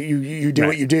choice. You do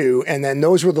what you do. And then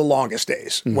those were the longest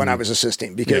days when I was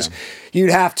assisting, because you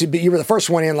were the first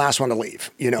one in, last one to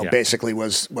leave, basically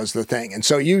was the thing. And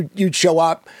so you'd show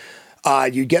up,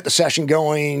 you'd get the session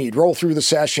going, you'd roll through the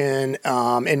session.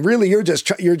 And really you're just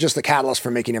the catalyst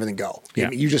for making everything go.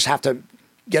 Yeah. You just have to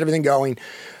get everything going,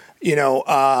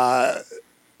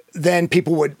 then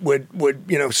people would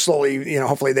slowly,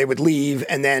 hopefully they would leave,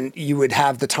 and then you would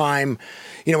have the time.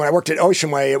 When I worked at Ocean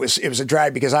Way, it was a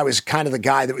drag because I was kind of the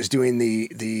guy that was doing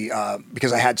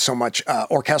because I had so much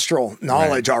orchestral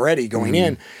knowledge already going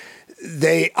in.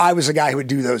 I was the guy who would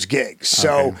do those gigs.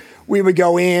 So we would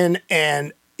go in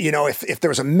and, if there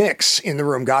was a mix in the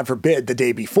room, God forbid, the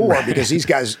day before, because these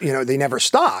guys, they never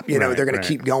stop. They're going to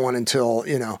keep going until,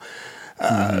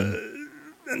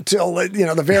 until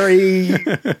the very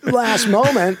last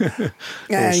moment.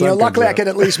 And luckily I could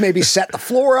at least maybe set the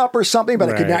floor up or something, but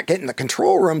I could not get in the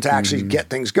control room to actually get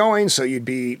things going. So you'd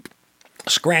be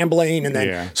scrambling, and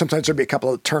then sometimes there'd be a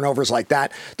couple of turnovers like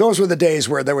that. Those were the days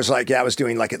where there was I was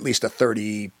doing at least a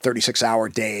 36 hour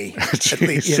day, at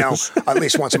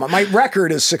least once a month. My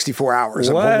record is 64 hours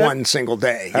of one single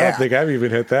day. I don't think I've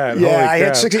even hit that. Yeah, Holy I crap.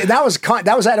 hit 60.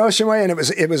 That was at Ocean Way, and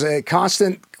it was a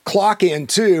constant clock in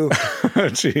too.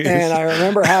 And I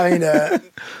remember having to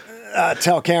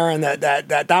tell Karen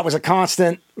that was a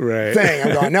constant thing.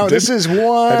 I'm going, no, this is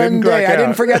one day. I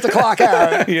didn't forget to clock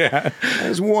out. It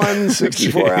was one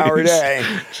 64-hour day.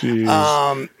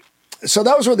 Jeez. So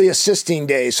those were the assisting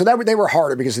days. So they were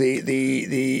harder because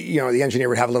the engineer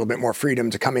would have a little bit more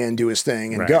freedom to come in, do his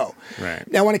thing, and go. Right.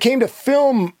 Now, when it came to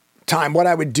film time, what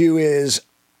I would do is,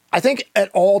 I think at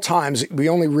all times we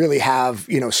only really have,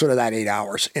 sort of that 8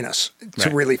 hours in us to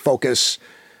really focus,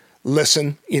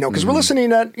 listen, because we're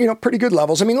listening at, pretty good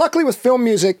levels. I mean, luckily with film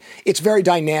music, it's very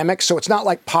dynamic. So it's not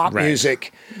like pop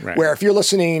music where if you're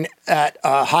listening at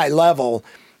a high level,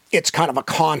 it's kind of a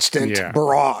constant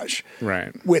barrage.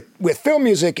 Right. With film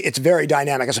music, it's very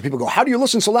dynamic. And so people go, how do you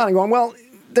listen so loud? I'm going, well,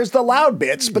 there's the loud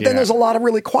bits, but then there's a lot of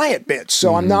really quiet bits.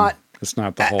 So I'm not, it's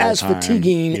not the whole as time.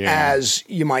 fatiguing as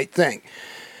you might think.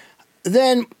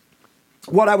 Then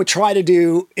what I would try to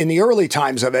do in the early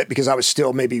times of it, because I was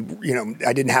still maybe,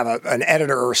 I didn't have an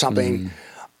editor or something,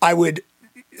 I would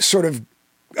sort of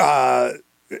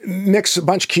mix a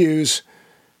bunch of cues,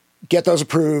 get those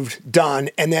approved,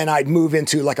 done, and then I'd move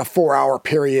into like a 4-hour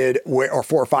period or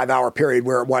 4 or 5 hour period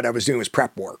where what I was doing was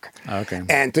prep work. Okay.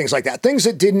 And things like that. Things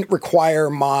that didn't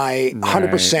require my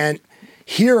 100%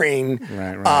 hearing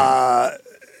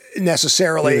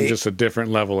necessarily. Even just a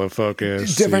different level of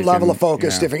focus. Different.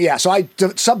 So I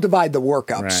subdivide the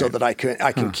work up so that I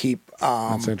can keep.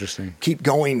 That's interesting. Keep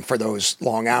going for those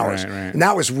long hours, Right. And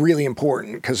that was really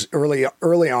important because early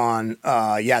on,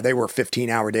 they were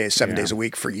 15-hour days, 7 days a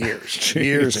week for years,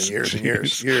 years and years and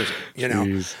years,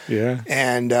 Jeez. Yeah.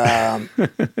 And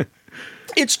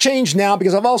it's changed now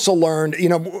because I've also learned,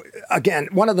 again,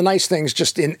 one of the nice things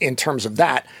just in terms of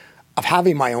that. Of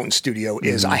having my own studio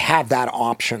is I have that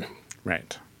option.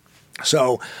 Right.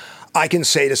 So I can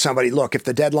say to somebody, look, if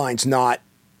the deadline's not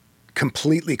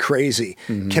completely crazy,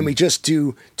 can we just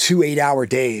do 2 8-hour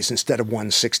days instead of one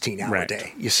 16-hour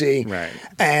day? You see? Right.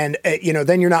 And,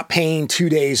 then you're not paying 2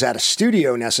 days at a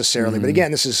studio necessarily. But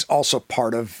again, this is also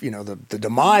part of, the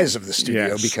demise of the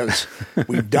studio because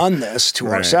we've done this to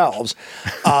ourselves.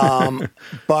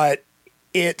 But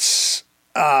it's,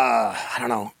 I don't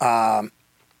know,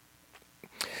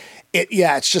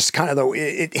 it's just kind of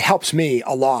it helps me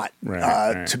a lot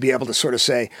to be able to sort of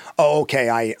say, oh, okay,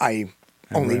 I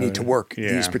only need to work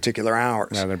these particular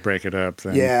hours. Rather break it up.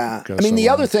 Than the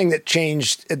other thing that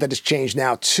has changed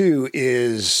now too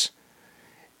is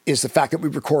the fact that we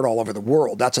record all over the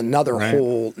world. That's another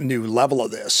whole new level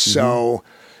of this. So,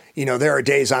 there are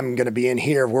days I'm going to be in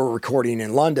here. We're recording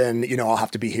in London. I'll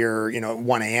have to be here,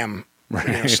 1 a.m.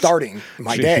 Starting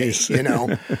my day.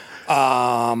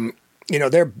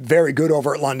 They're very good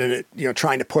over at London at,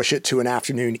 trying to push it to an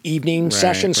afternoon evening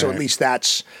session. So at least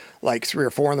that's like 3 or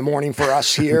 4 in the morning for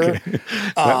us here. Okay.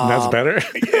 That's better.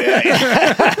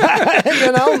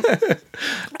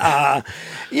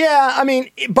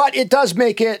 But it does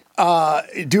make it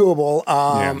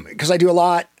doable because I do a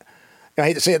lot. I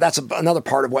hate to say it, that's another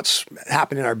part of what's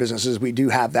happened in our business is we do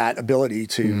have that ability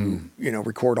to,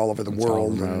 record all over the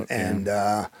world and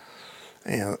that,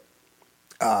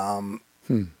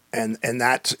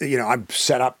 I'm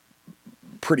set up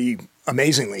pretty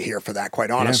amazingly here for that,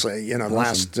 quite honestly. The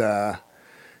last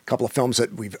couple of films that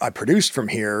I produced from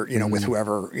here, with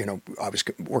whoever, I was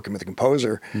working with the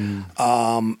composer,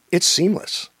 it's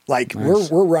seamless. Like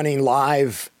we're running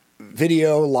live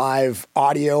video, live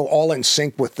audio, all in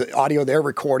sync with the audio they're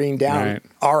recording down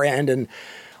our end. And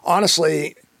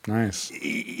honestly,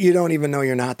 you don't even know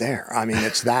you're not there. I mean,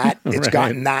 it's that, it's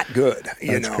gotten that good,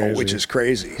 which is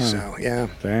crazy. Huh. So, yeah.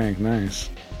 Dang, nice.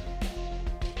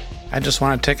 I just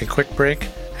want to take a quick break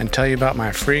and tell you about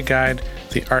my free guide,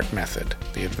 The Art Method,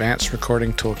 the Advanced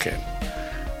Recording Toolkit.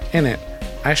 In it,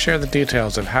 I share the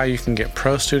details of how you can get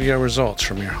pro studio results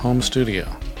from your home studio.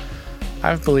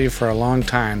 I've believed for a long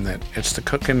time that it's the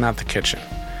cooking, not the kitchen.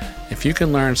 If you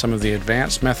can learn some of the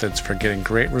advanced methods for getting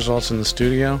great results in the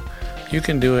studio, you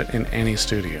can do it in any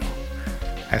studio.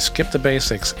 I skip the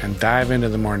basics and dive into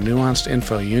the more nuanced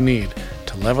info you need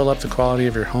to level up the quality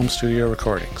of your home studio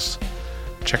recordings.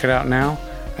 Check it out now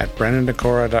at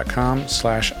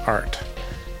brendandecora.com/art.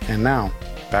 And now,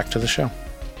 back to the show.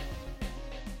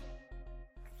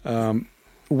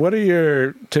 What are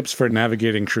your tips for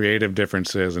navigating creative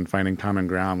differences and finding common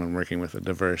ground when working with a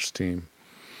diverse team?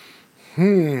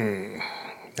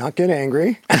 Not get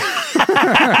angry.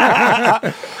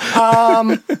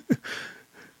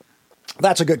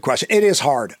 That's a good question. It is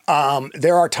hard.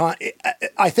 There are times,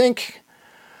 I think,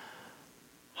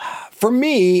 for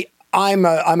me, I'm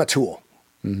a tool.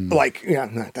 Mm-hmm. Like,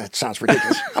 that sounds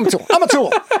ridiculous. I'm a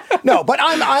tool. No, but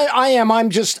I'm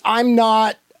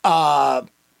not,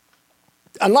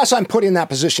 unless I'm put in that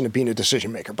position of being a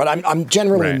decision maker, but I'm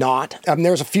generally not.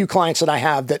 There's a few clients that I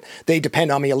have that they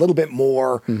depend on me a little bit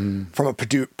more from a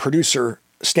producer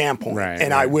standpoint,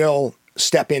 and I will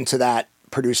step into that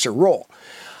producer role.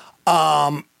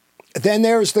 Then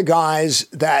there's the guys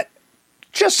that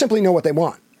just simply know what they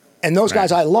want. And those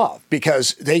guys I love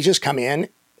because they just come in,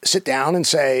 sit down and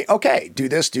say, okay, do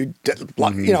this, they'll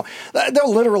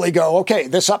literally go, okay,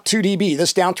 this up 2 dB,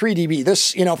 this down 3 dB,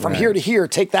 this, from here to here,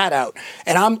 take that out.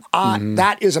 And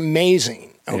that is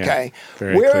amazing. Okay. Yeah,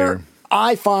 very clear.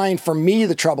 I find for me,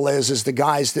 the trouble is the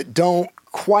guys that don't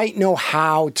quite know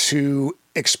how to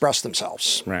express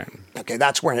themselves. Right. Okay.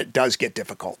 That's when it does get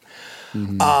difficult.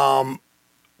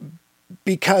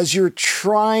 Because you're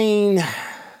trying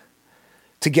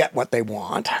to get what they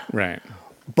want. Right.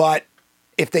 But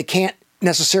if they can't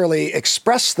necessarily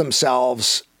express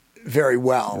themselves very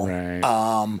well,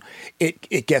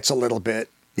 it gets a little bit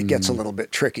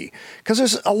tricky because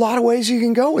there's a lot of ways you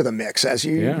can go with a mix as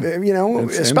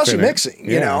it's especially infinite. Mixing,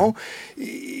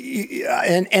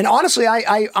 and honestly,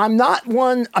 I'm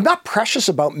not precious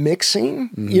about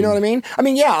mixing. You know what I mean? I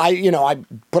mean, I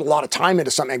put a lot of time into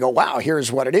something and go, wow,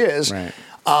 here's what it is. Right.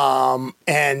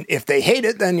 And if they hate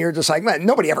it, then you're just like, man,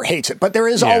 nobody ever hates it, but there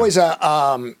is always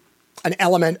an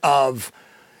element of,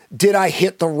 did I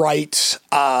hit the right, sort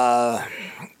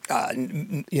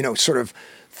of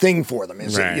thing for them?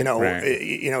 Is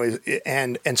it,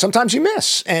 and sometimes you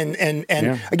miss. And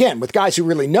again, with guys who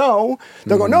really know,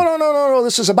 they'll go, no,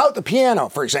 this is about the piano,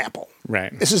 for example.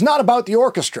 Right. This is not about the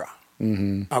orchestra.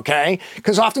 Mm-hmm. Okay.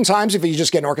 Because oftentimes if you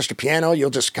just get an orchestra piano, you'll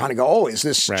just kind of go, oh, is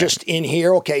this just in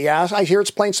here? Okay. Yeah. I hear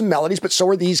it's playing some melodies, but so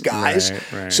are these guys.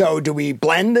 Right. So do we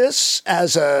blend this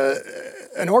as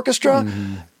an orchestra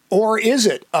or is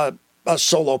it a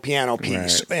solo piano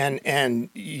piece? Right. And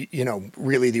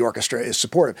really the orchestra is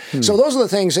supportive. So those are the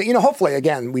things that, hopefully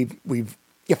again, we've,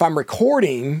 if I'm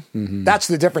recording, that's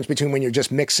the difference between when you're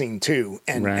just mixing too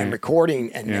and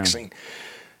recording and mixing.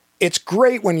 It's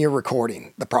great when you're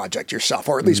recording the project yourself,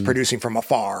 or at least producing from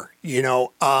afar. You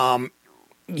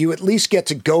at least get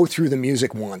to go through the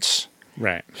music once,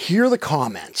 hear the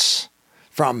comments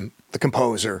from the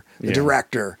composer, the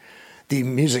director, the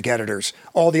music editors,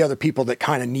 all the other people that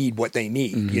kind of need what they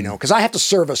need, because I have to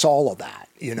service all of that,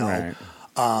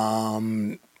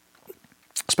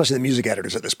 especially the music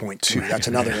editors at this point too. That's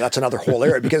another whole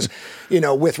area because,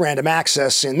 with random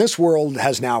access in this world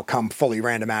has now come fully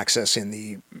random access in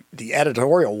the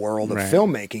editorial world of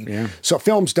filmmaking. Yeah. So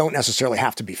films don't necessarily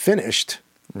have to be finished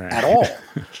at all.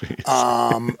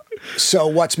 So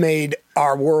what's made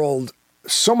our world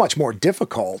so much more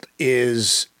difficult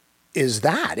is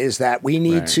that we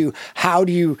need to, how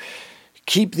do you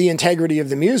keep the integrity of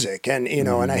the music. And,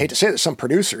 and I hate to say this, some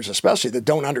producers, especially, that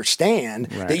don't understand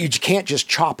that you can't just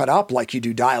chop it up like you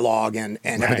do dialogue and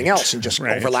everything else and just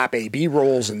overlap A-B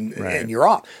rolls and you're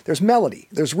off. There's melody,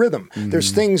 there's rhythm,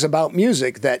 there's things about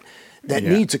music that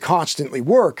need to constantly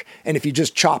work. And if you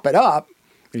just chop it up,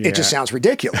 it just sounds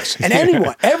ridiculous. And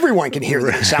everyone can hear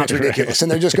that it sounds ridiculous. And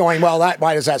they're just going, well,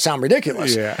 why does that sound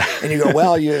ridiculous? Yeah. And you go,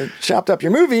 well, you chopped up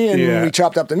your movie and we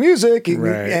chopped up the music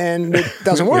and it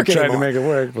doesn't work anymore. Tried to make it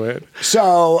work, but...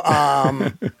 So,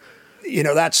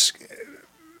 that's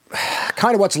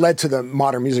kind of what's led to the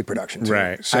modern music production too.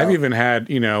 Right. So, I've even had,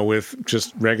 with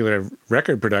just regular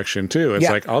record production too. It's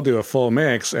like, I'll do a full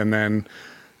mix and then...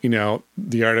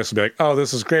 the artist will be like, oh,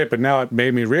 this is great, but now it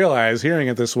made me realize, hearing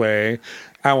it this way,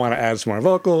 I want to add some more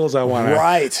vocals. I want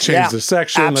to change the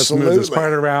section. Absolutely. Let's move this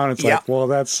part around. It's like, well,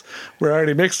 we're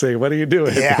already mixing. What are you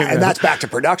doing? Yeah, and that's back to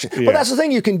production. But that's the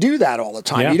thing, you can do that all the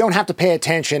time. You don't have to pay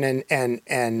attention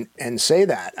and say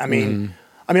that. I mean,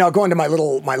 I'll go into my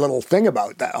little thing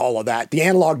about that, all of that, the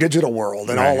analog digital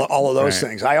world and all of those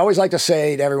things. I always like to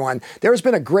say to everyone, there has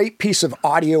been a great piece of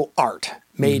audio art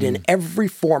made in every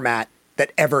format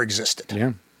that ever existed.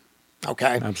 Yeah.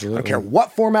 Okay? Absolutely. I don't care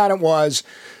what format it was,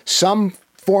 some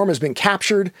form has been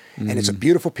captured, and it's a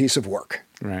beautiful piece of work.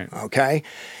 Right. Okay?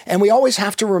 And we always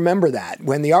have to remember that.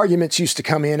 When the arguments used to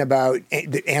come in about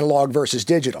the analog versus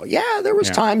digital, there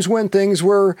was times when things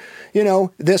were,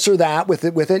 this or that with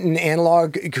it, and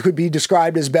analog could be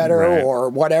described as better or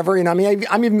whatever. And I'm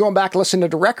even going back listening to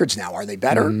the records now. Are they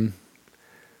better?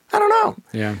 I don't know.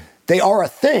 Yeah. They are a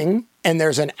thing, and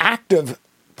there's an active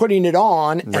putting it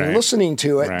on and listening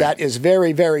to it that is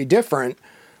very, very different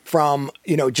from,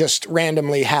 just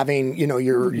randomly having,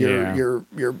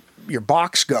 your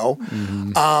box go.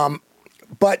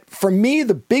 But for me,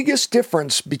 the biggest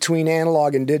difference between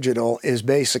analog and digital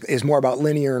is more about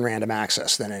linear and random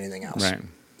access than anything else. Right.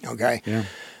 Okay. Yeah.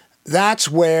 That's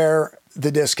where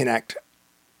the disconnect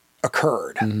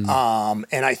occurred. And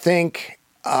I think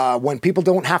when people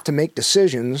don't have to make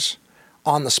decisions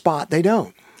on the spot, they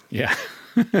don't. Yeah.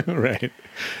 Right.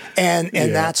 And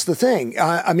that's the thing.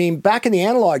 Back in the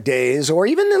analog days or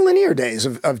even the linear days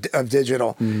of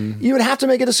digital, you would have to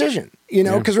make a decision,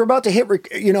 because we're about to hit,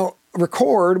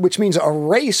 record, which means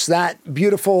erase that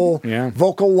beautiful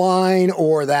vocal line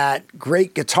or that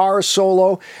great guitar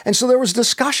solo. And so there was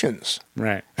discussions.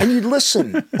 Right. And you'd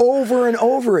listen over and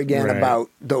over again about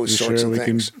those sorts of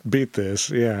things. We can beat this.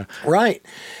 Yeah. Right.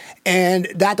 And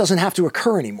that doesn't have to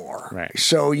occur anymore. Right.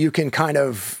 So you can kind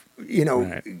of, get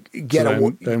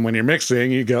then when you're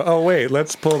mixing, you go, oh wait,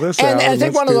 let's pull this out. And I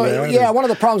think one of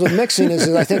the problems with mixing is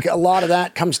that I think a lot of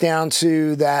that comes down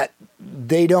to that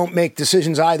they don't make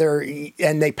decisions either,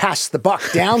 and they pass the buck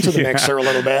down to the mixer a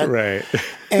little bit. Right.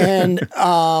 And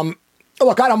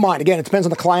look, I don't mind. Again, it depends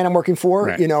on the client I'm working for.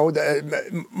 Right.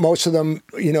 Most of them,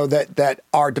 that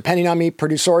are depending on me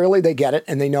producerially, they get it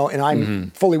and they know, and I'm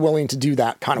fully willing to do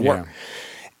that kind of work.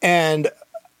 And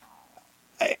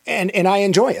I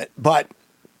enjoy it, but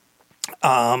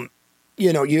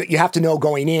you have to know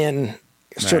going in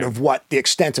sort of what the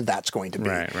extent of that's going to be.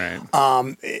 Right.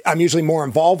 I'm usually more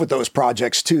involved with those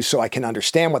projects too, so I can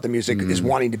understand what the music is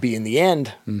wanting to be in the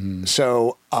end.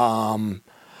 So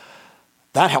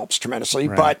that helps tremendously.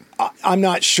 But I'm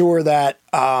not sure that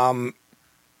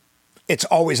it's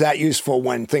always that useful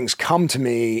when things come to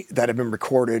me that have been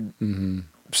recorded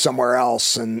somewhere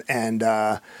else and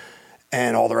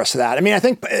all the rest of that. I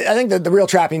think that the real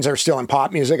trappings are still in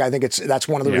pop music. I think that's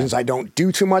one of the reasons I don't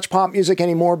do too much pop music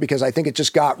anymore, because I think it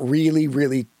just got really,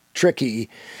 really tricky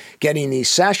getting these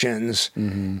sessions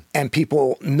and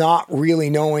people not really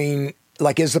knowing,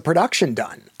 like, is the production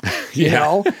done? You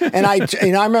know? And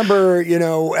I remember,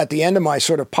 at the end of my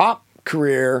sort of pop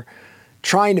career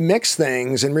trying to mix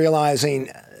things and realizing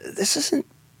this isn't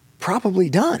probably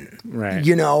done. Right.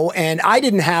 And I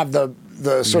didn't have the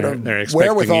sort of they're expecting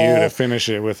wherewithal you to finish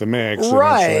it with a mix,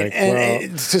 right?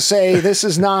 And to say this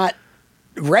is not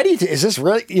ready to, is this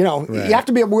really? You have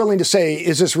to be willing to say,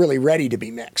 is this really ready to be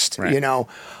mixed? Right.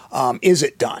 Is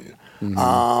it done?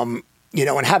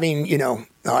 And having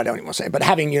I don't even want to say it, but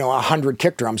having 100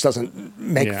 kick drums doesn't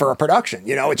make for a production.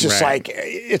 It's just like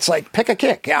pick a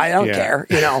kick. I don't care.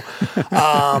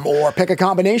 Or pick a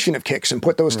combination of kicks and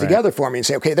put those together for me and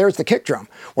say, okay, there's the kick drum.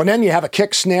 Well, then you have a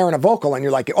kick, snare, and a vocal, and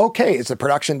you're like, okay, is the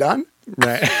production done?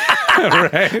 Right.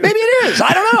 Maybe it is.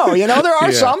 I don't know. There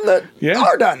are some that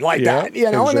are done like that.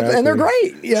 And they're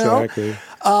great. Exactly.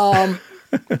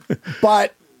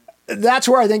 But that's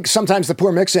where I think sometimes the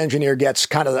poor mix engineer gets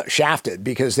kind of shafted,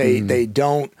 because they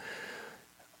don't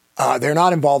they're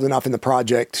not involved enough in the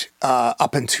project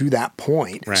up until that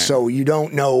point. Right. So you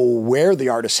don't know where the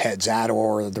artist's head's at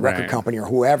or the record company or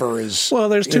whoever is. Well,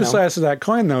 there's two sides to that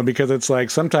coin, though, because it's like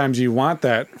sometimes you want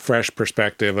that fresh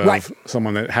perspective of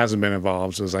someone that hasn't been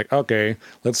involved. So it's like, okay,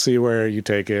 let's see where you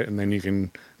take it, and then you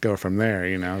can go from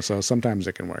there, So sometimes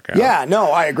it can work out. Yeah,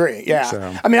 no, I agree. Yeah.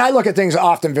 So, I mean, I look at things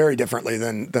often very differently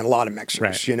than a lot of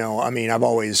mixers, right. I mean, I've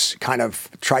always kind of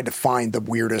tried to find the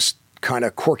weirdest, kind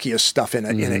of quirkiest stuff in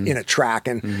a track.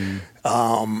 And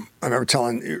I remember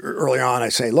telling early on, I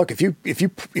say, look, if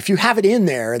you have it in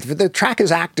there, if the track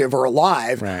is active or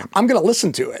alive, I'm going to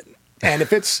listen to it. And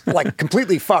if it's like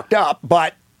completely fucked up,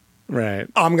 but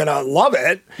I'm going to love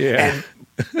it and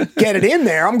get it in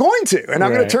there, I'm going to. And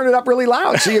I'm going to turn it up really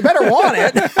loud. So you better want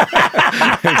it.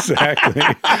 Exactly.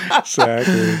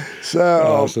 So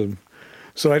awesome.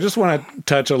 So I just want to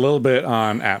touch a little bit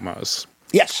on Atmos.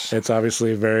 Yes. It's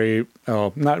obviously very,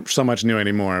 not so much new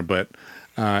anymore, but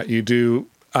you do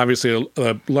obviously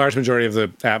a large majority of the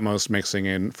Atmos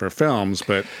mixing for films,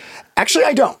 but actually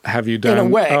I don't. Have you done? In a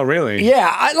way. Oh, really?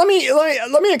 Yeah. Let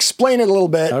me explain it a little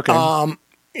bit. Okay.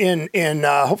 In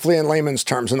hopefully in layman's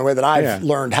terms, in the way that I've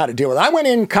learned how to deal with it. I went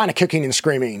in kind of kicking and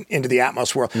screaming into the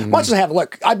Atmos world. Much as I have,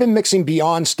 look, I've been mixing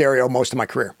beyond stereo most of my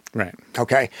career. Right.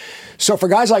 Okay. So for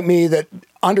guys like me that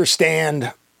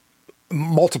understand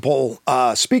multiple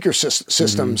speaker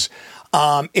systems,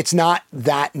 it's not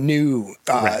that new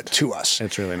to us.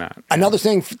 It's really not. Another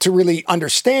thing to really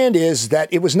understand is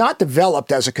that it was not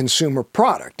developed as a consumer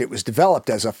product. It was developed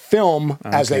as a film,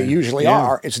 as they usually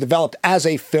are. It's developed as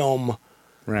a film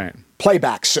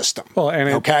playback system. Well, and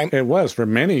it was for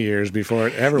many years before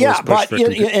it ever was pushed for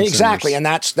exactly, and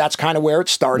that's kind of where it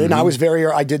started. And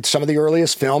I did some of the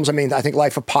earliest films. I mean, I think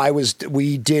Life of Pi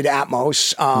we did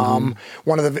Atmos.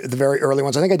 One of the very early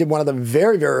ones. I think I did one of the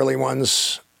very, very early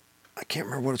ones. I can't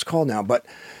remember what it's called now, but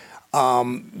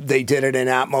they did it in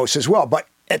Atmos as well. But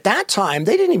at that time,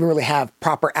 they didn't even really have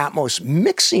proper Atmos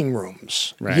mixing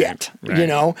rooms yet,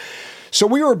 So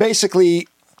we were basically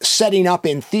setting up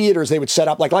in theaters. They would set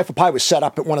up, like Life of Pi was set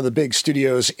up at one of the big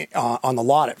studios on the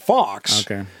lot at Fox.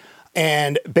 Okay.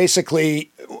 And basically,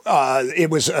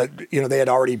 it was, they had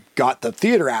already got the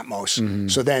theater Atmos.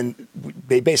 So then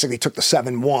they basically took the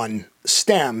 7.1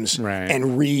 stems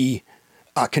and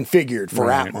reconfigured for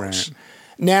Atmos.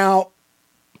 Now,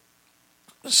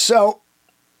 so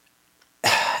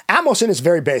Atmos in is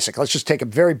very basic. Let's just take a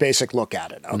very basic look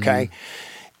at it, okay?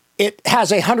 It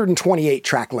has a 128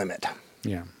 track limit.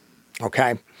 Yeah.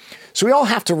 Okay. So we all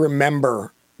have to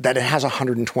remember that it has a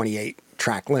 128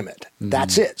 track limit.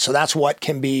 That's it. So that's what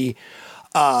can be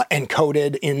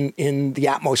encoded in the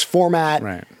Atmos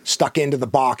format, stuck into the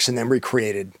box, and then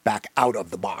recreated back out of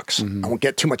the box. I won't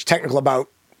get too much technical about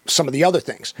some of the other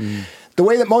things. The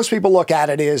way that most people look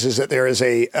at it is that there is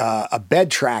a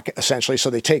bed track, essentially. So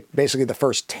they take basically the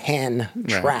first 10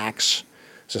 tracks.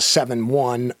 It's a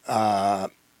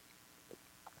 7.1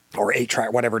 or 8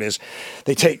 track, whatever it is.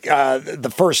 They take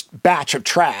the first batch of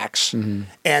tracks, and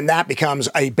that becomes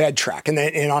a bed track. And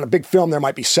then on a big film, there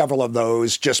might be several of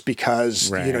those, just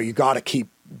because you got to keep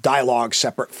dialogue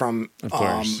separate from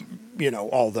all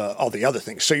the other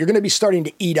things. So you're going to be starting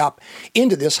to eat up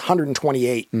into this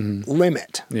 128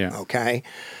 limit. Yeah. Okay,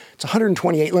 it's a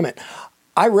 128 limit.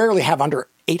 I rarely have under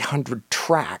 800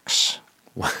 tracks.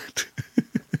 What?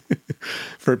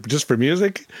 for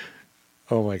music?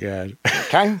 Oh my God.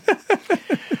 Okay.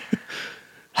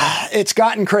 It's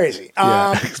gotten crazy.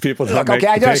 People don't look,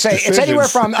 I gotta say, it's anywhere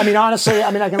from, honestly,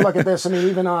 I can look at this.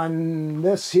 Even on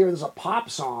this here, there's a pop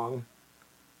song.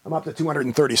 I'm up to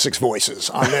 236 voices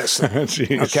on this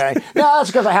thing. Okay. No, that's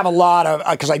because I have a lot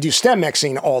because I do stem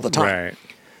mixing all the time.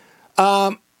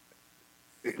 Right.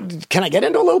 Can I get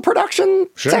into a little production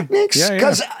techniques? Yeah.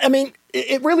 Because,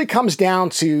 it really comes down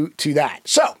to that.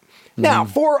 So, now,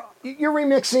 for you're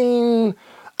remixing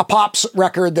a pops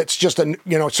record that's just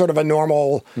sort of a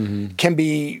normal, can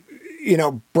be,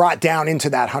 brought down into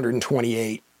that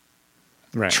 128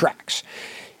 tracks.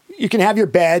 You can have your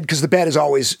bed, because the bed is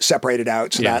always separated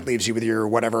out, so that leaves you with your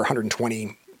whatever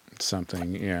 120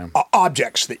 something,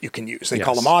 objects that you can use. They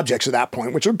call them objects at that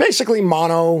point, which are basically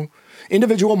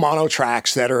individual mono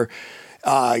tracks that are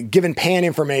given pan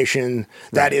information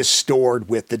that is stored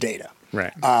with the data.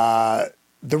 Right.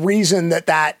 The reason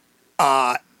that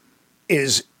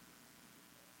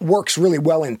works really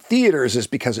well in theaters is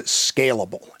because it's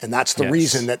scalable, and that's the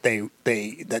reason that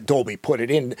that Dolby put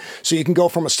it in. So you can go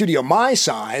from a studio my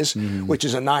size, which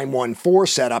is a 914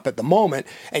 setup at the moment,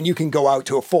 and you can go out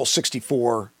to a full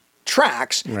 64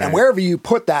 tracks, and wherever you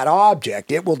put that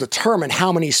object, it will determine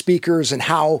how many speakers and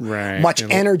how much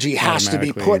energy has to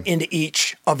be put into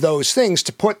each of those things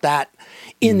to put that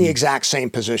in the exact same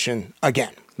position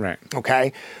again. Right.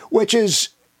 Okay. Which is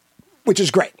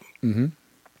great.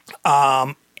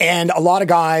 And a lot of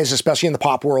guys, especially in the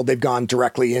pop world, they've gone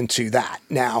directly into that.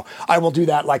 Now, I will do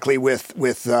that likely with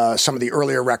some of the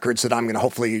earlier records that I'm going to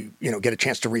hopefully, get a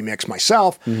chance to remix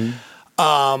myself,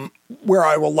 where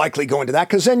I will likely go into that,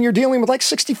 because then you're dealing with like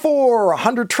 64 or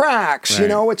 100 tracks.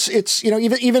 Right. It's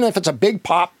even if it's a big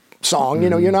pop song,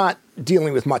 you're not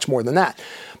dealing with much more than that.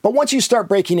 But once you start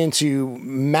breaking into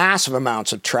massive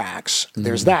amounts of tracks,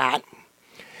 there's that.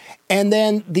 And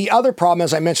then the other problem,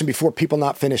 as I mentioned before, people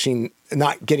not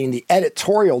getting the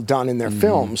editorial done in their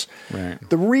films. Right.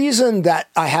 The reason that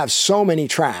I have so many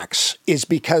tracks is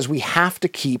because we have to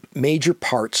keep major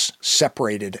parts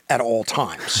separated at all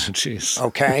times. Jeez.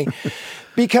 Okay?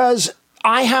 Because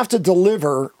I have to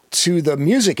deliver to the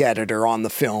music editor on the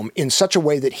film in such a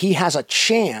way that he has a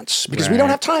chance, because we don't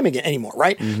have time again anymore,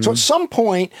 right? So at some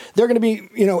point, they're going to be,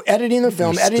 editing their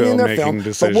film,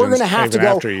 but we're going to have to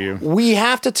go, we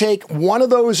have to take one of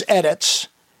those edits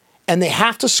and they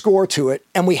have to score to it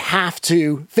and we have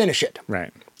to finish it.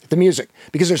 Right. The music,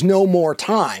 because there's no more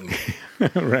time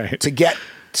to get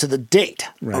to the date.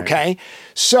 Right. Okay.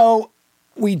 So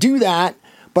we do that.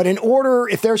 But in order,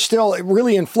 if they're still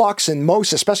really in flux, and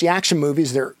most, especially action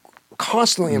movies, they're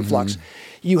constantly in flux,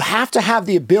 you have to have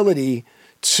the ability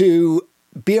to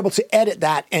be able to edit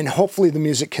that, and hopefully the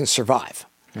music can survive.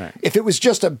 Right. If it was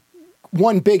just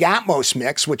one big Atmos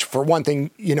mix, which for one thing,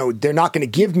 they're not going to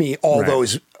give me all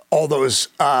those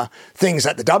things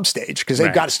at the dub stage, because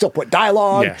they've got to still put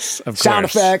dialogue, sound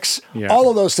effects, all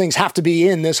of those things have to be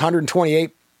in this 128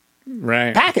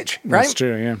 package, right? That's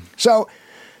true, yeah.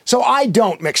 So I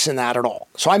don't mix in that at all.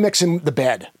 So I mix in the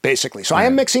bed, basically. So I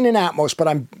am mixing in Atmos, but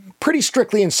I'm pretty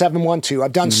strictly in 712.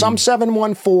 I've done some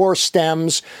 714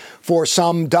 stems for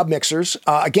some dub mixers.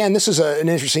 Again, this is an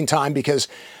interesting time, because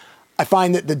I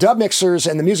find that the dub mixers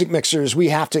and the music mixers, we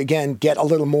have to, again, get a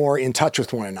little more in touch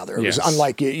with one another. It was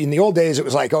unlike in the old days, it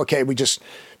was like, okay, we just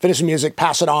finish the music,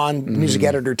 pass it on, the music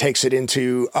editor takes it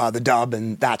into the dub,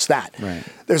 and that's that. Right.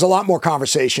 There's a lot more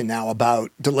conversation now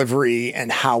about delivery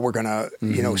and how we're going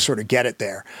to, sort of get it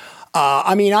there.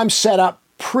 I'm set up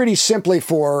pretty simply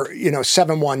for,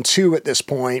 712 at this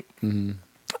point.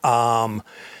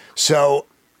 So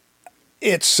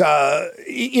it's,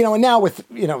 and now with,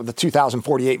 the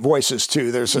 2048 voices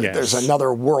too, there's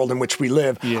another world in which we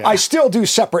live. Yeah. I still do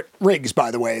separate rigs, by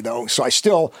the way, though. So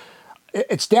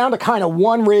it's down to kind of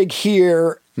one rig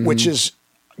here, which has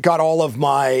got all of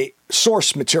my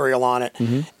source material on it.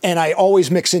 And I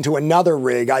always mix into another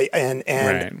rig.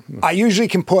 I usually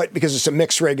can put, because it's a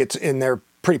mixed rig, and they're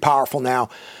pretty powerful now,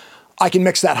 I can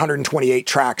mix that 128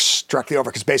 tracks directly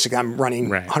over, because basically I'm running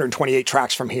 128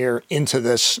 tracks from here into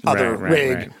this other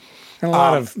rig. Right. And a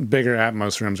lot of bigger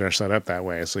Atmos rooms are set up that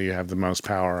way, so you have the most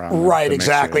power on the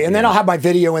exactly. mixer. And then I'll have my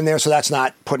video in there, so that's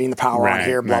not putting the power on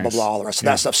here, blah, blah, blah, all the rest of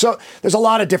that stuff. So there's a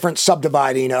lot of different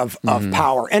subdividing of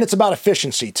power. And it's about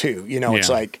efficiency, too. It's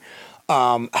like,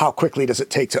 how quickly does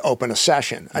it take to open a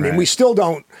session? I mean, we still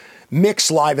don't mix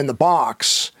live in the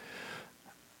box.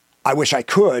 I wish I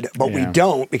could, but we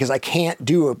don't, because I can't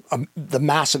do the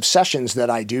massive sessions that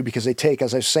I do, because they take,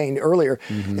 as I was saying earlier,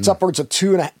 it's upwards of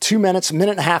 2 minutes, a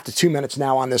minute and a half to 2 minutes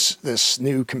now on this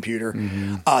new computer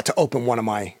to open one of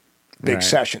my big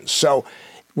sessions. So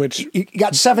which you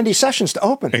got 70 sessions to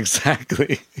open.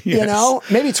 Exactly. Yes.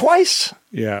 Maybe twice.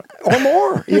 Yeah. Or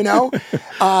more,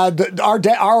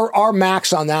 our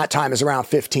max on that time is around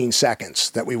 15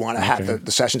 seconds that we want to have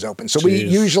the sessions open. So we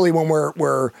usually, when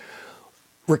we're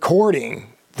recording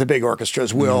the big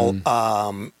orchestras, will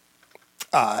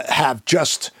have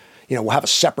just, we'll have a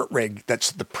separate rig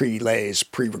that's the pre-lays,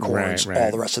 pre-records,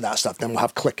 all the rest of that stuff. Then we'll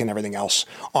have click and everything else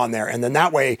on there. And then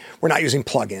that way we're not using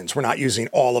plugins. We're not using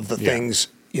all of the things,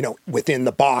 within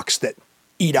the box that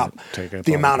eat up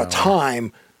the amount of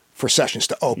time for sessions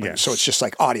to open. Yes. So it's just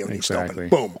like audio needs to open.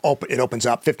 Boom, it opens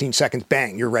up, 15 seconds,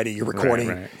 bang, you're ready, you're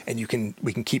recording, and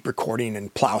we can keep recording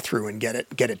and plow through and get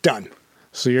it done.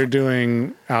 So you're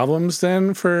doing albums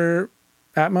then for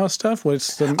Atmos stuff?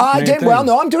 What's the main thing? Well,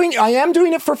 no, I am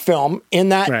doing it for film in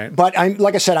that, but I'm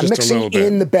just mixing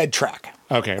in the bed track.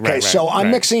 Okay, so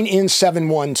I'm mixing in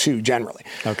 712 generally.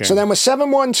 Okay. So then with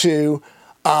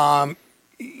 712,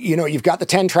 you've got the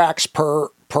 10 tracks per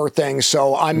thing.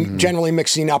 So I'm generally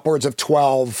mixing upwards of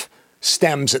 12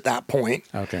 stems at that point.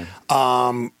 Okay.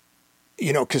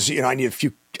 Because I need a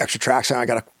few extra tracks, and I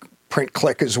got to print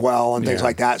click as well and things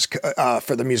like that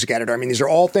for the music editor. I mean, these are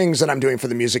all things that I'm doing for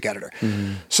the music editor.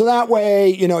 So that way,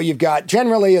 you've got,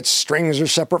 generally it's strings are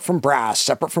separate from brass,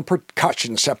 separate from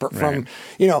percussion, separate from,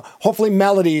 hopefully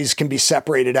melodies can be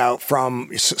separated out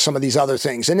from some of these other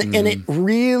things. And it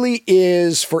really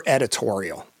is for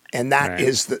editorial. And that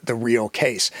is the real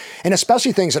case. And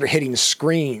especially things that are hitting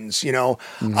screens,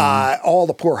 all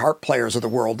the poor harp players of the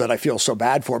world that I feel so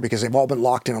bad for because they've all been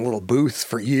locked in a little booth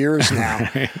for years now.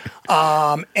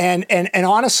 And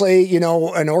honestly,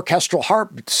 an orchestral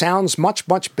harp sounds much,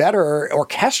 much better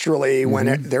orchestrally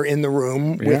when they're in the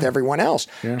room with everyone else.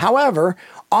 Yeah. However,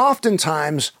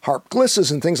 oftentimes harp glisses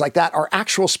and things like that are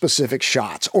actual specific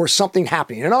shots or something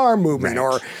happening, an arm movement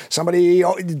or somebody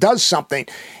does something.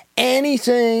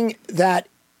 Anything that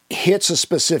hits a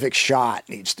specific shot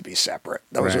needs to be separate.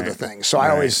 Those are the things. So I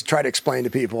always try to explain to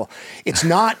people, it's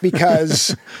not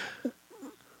because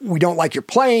we don't like your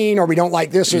playing or we don't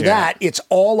like this or that. It's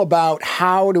all about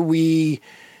how do we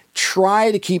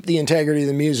try to keep the integrity of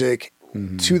the music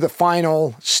to the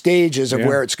final stages of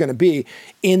where it's going to be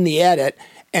in the edit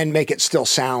and make it still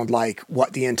sound like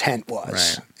what the intent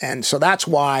was. Right. And so that's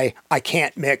why I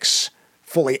can't mix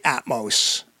fully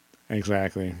Atmos.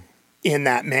 Exactly. In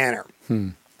that manner.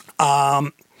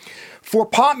 For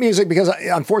pop music, because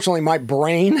unfortunately my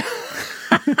brain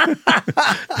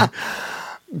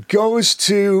goes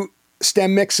to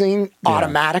stem mixing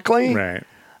automatically. Right.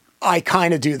 I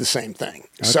kind of do the same thing.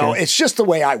 Okay. So it's just the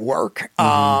way I work.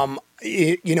 I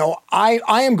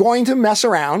am going to mess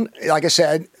around, like I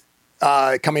said,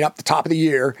 coming up the top of the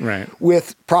year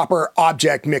with proper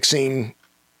object mixing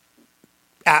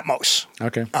Atmos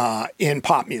in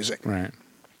pop music. Right.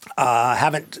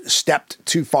 Haven't stepped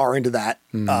too far into that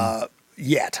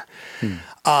yet.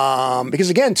 Because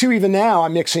again, too, even now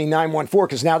I'm mixing 914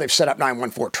 because now they've set up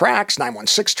 914 tracks,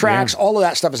 916 tracks. All of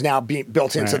that stuff is now being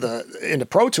built into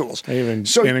Pro Tools. They even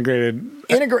integrated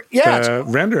the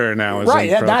renderer now.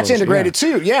 That's integrated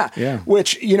too. Yeah.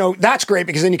 Which, that's great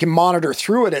because then you can monitor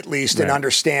through it at least and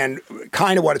understand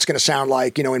kind of what it's going to sound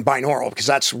like, in binaural, because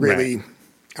that's really,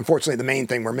 unfortunately, the main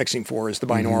thing we're mixing for is the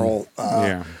binaural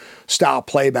style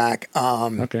playback.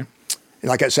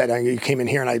 Like I said, you came in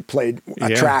here and I played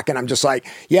a track and I'm just like,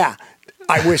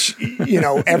 I wish,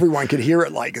 everyone could hear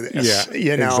it like this,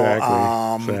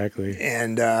 Exactly.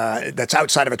 And that's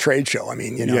outside of a trade show. I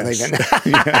mean, they can.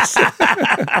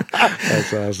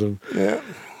 That's awesome. Yeah.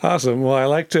 Awesome. Well, I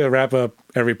like to wrap up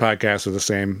every podcast with the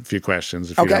same few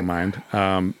questions, if you don't mind.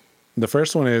 The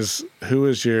first one is, who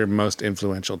is your most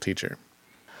influential teacher?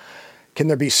 Can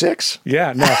there be 6?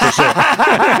 Yeah, no, for sure.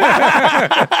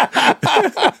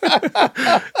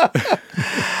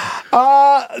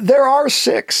 There are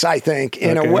 6, I think,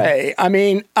 in a way. I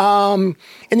mean, in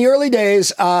the early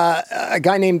days, a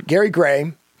guy named Gary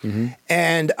Gray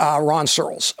and Ron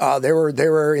Searles, they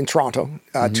were in Toronto,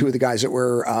 2 of the guys that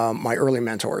were my early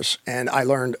mentors, and I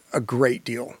learned a great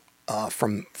deal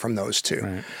from those 2.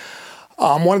 Right.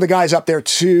 One of the guys up there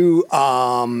too.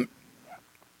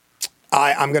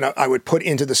 I would put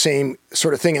into the same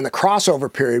sort of thing in the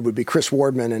crossover period would be Chris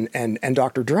Wardman and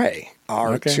Dr. Dre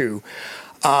are 2.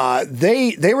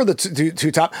 They were the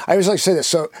two top. I always like to say this.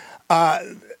 So,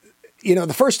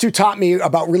 the first 2 taught me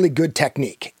about really good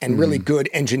technique and really good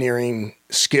engineering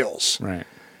skills. Right.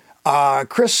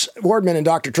 Chris Wardman and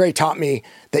Dr. Dre taught me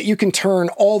that you can turn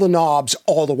all the knobs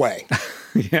all the way.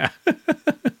 Yeah.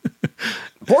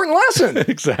 Important lesson.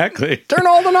 Exactly. Turn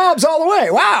all the knobs all the way.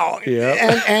 Wow.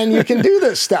 Yeah. And you can do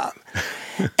this stuff.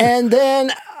 And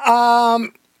then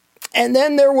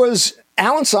there was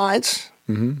Alan Sides,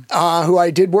 who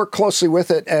I did work closely with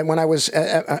when I was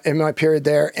in my period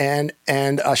there, and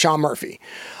Sean Murphy.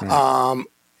 Right.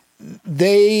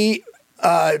 They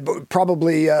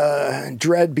probably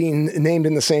dread being named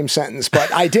in the same sentence,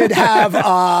 but I did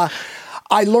have.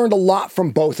 I learned a lot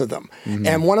from both of them.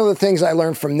 And one of the things I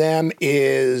learned from them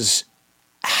is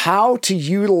how to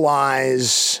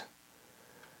utilize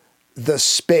the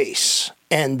space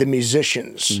and the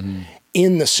musicians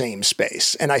in the same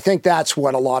space. And I think that's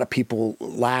what a lot of people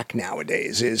lack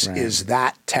nowadays is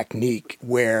that technique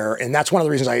and that's one of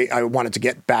the reasons I wanted to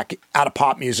get back out of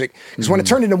pop music, because when it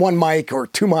turned into one mic or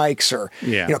 2 mics or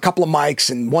a couple of mics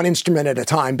and one instrument at a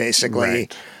time, basically,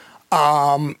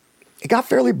 it got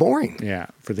fairly boring. Yeah.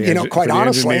 For the quite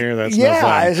honestly. Engineer, that's no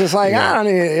fun. It's just like, I don't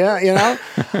need it,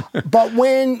 But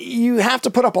when you have to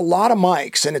put up a lot of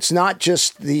mics, and it's not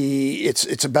just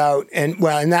it's about, and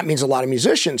that means a lot of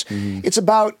musicians, it's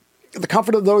about the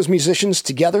comfort of those musicians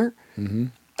together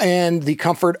and the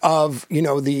comfort of, and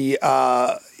how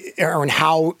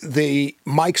the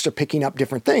mics are picking up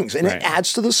different things. And it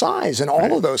adds to the size and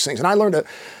all of those things. And I learned a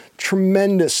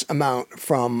tremendous amount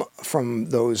from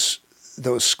those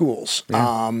schools.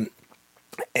 Yeah.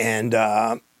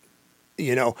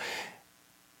 You know,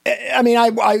 I mean, I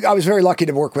was very lucky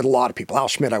to work with a lot of people. Al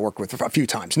Schmidt I worked with a few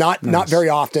times, not very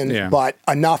often, but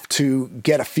enough to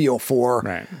get a feel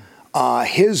for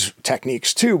his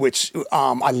techniques too, which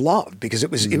I loved because it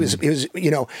was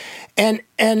you know, and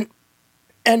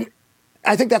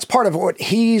I think that's part of what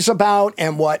he's about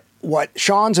and what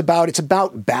Sean's about. It's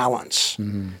about balance.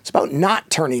 It's about not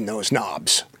turning those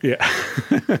knobs. Yeah.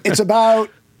 It's about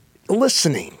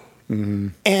listening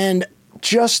and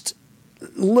just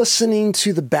listening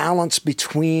to the balance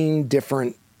between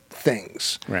different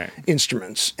things,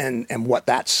 instruments, and what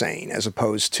that's saying, as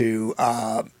opposed to,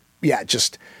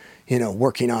 just, you know,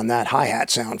 working on that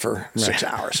hi-hat sound for 6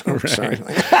 hours. Oh, sorry.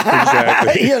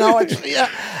 Exactly. You know,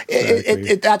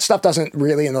 that stuff doesn't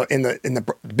really in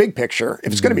the big picture.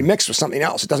 If it's going to be mixed with something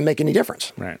else, it doesn't make any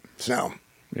difference. Right. So,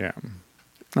 yeah,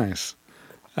 nice.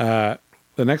 The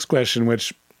next question,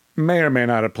 which may or may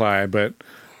not apply, but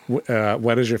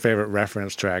what is your favorite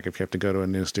reference track if you have to go to a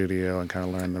new studio and kind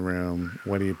of learn the room?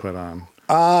 What do you put on?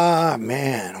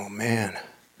 Man.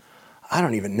 I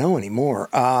don't even know anymore.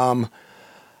 I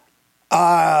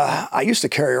used to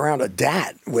carry around a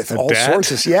DAT with all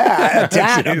sorts of, a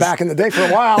DAT back in the day for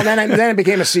a while. And then it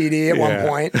became a CD at one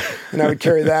point, and I would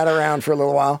carry that around for a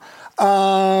little while.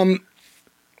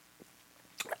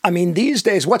 I mean, these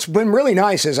days, what's been really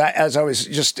nice is, as I was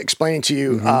just explaining to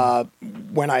you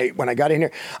when I got in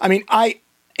here. I mean,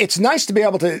 it's nice to be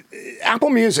able to.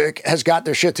 Apple Music has got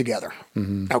their shit together.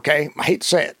 Okay, I hate to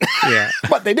say it,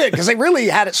 but they did, because they really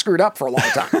had it screwed up for a long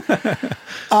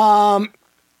time.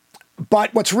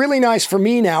 But what's really nice for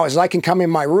me now is I can come in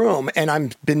my room and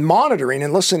I've been monitoring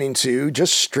and listening to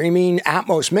just streaming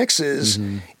Atmos mixes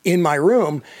in my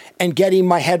room and getting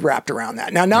my head wrapped around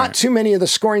that. Now, not too many of the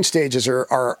scoring stages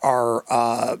are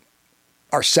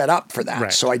set up for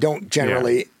that, so I don't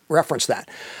generally reference that.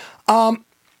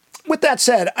 With that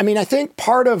said, I mean, I think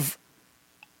part of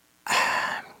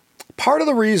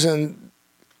the reason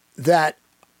that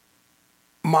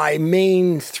my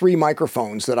main 3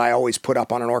 microphones that I always put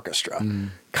up on an orchestra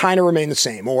kind of remain the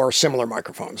same, or similar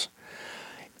microphones,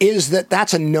 is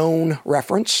that's a known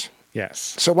reference.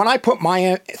 Yes. So when I put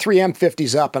my 3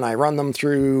 M50s up and I run them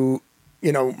through,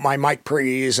 you know, my mic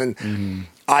pre's, and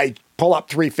I pull up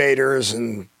 3 faders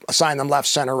and assign them left,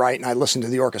 center, right, and I listen to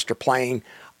the orchestra playing,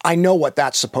 I know what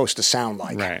that's supposed to sound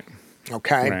like. Right.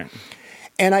 Okay? Right.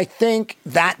 And I think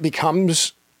that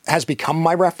has become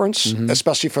my reference,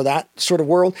 especially for that sort of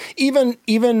world. Even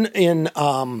in,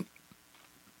 I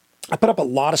put up a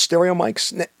lot of stereo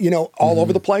mics, you know, all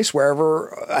over the place,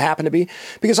 wherever I happen to be,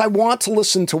 because I want to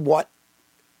listen to what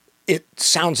it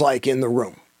sounds like in the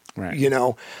room, you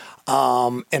know?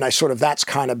 And that's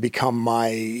kind of become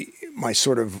my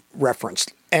sort of reference.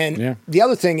 And the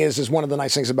other thing is one of the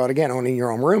nice things about, again, owning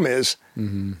your own room is,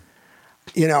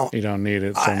 you know, you don't need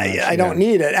it so much. I don't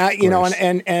need it. You know,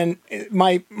 and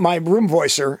my room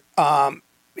voicer,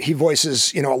 he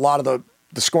voices, you know, a lot of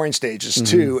the scoring stages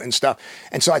too and stuff.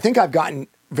 And so I think I've gotten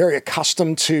very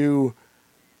accustomed to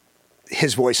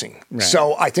his voicing. Right.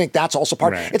 So I think that's also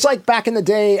part. Right. It's like back in the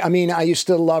day, I mean, I used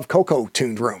to love Coco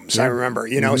tuned rooms. I remember,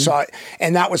 you know,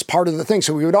 and that was part of the thing.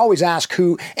 So we would always ask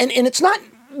who, and it's not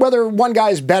whether one guy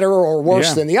is better or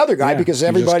worse than the other guy, because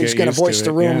everybody's going to voice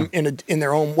the room in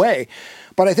their own way.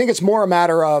 But I think it's more a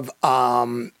matter of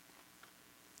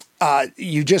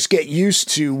you just get used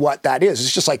to what that is.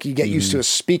 It's just like you get used to a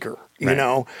speaker. You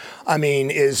know, I mean,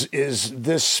 is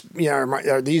this, you know,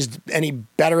 are these any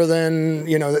better than,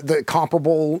 you know, the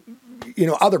comparable, you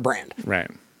know, other brand? Right.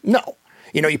 No.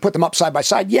 You know, you put them up side by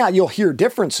side. Yeah, you'll hear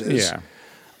differences. Yeah.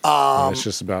 It's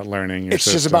just about learning your It's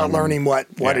just about learning what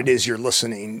it is you're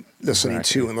listening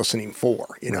to and listening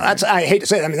for. You know, that's, I hate to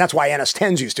say it. I mean, that's why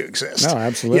NS10s used to exist. No,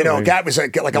 absolutely. You know, that was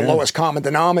like a lowest common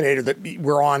denominator that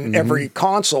were on every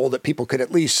console that people could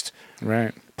at least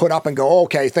put up and go,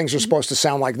 okay, things are supposed to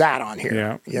sound like that on here.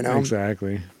 Yeah, you know?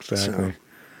 Exactly. So.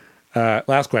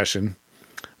 Last question.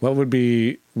 What would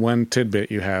be one tidbit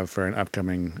you have for an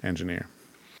upcoming engineer?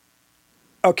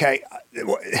 Okay.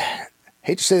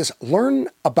 Hate to say this, learn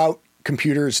about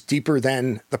computers deeper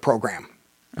than the program.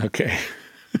 Okay.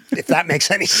 If that makes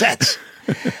any sense.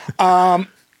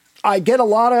 I get a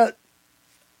lot of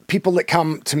people that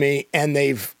come to me and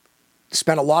they've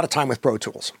spent a lot of time with Pro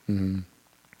Tools.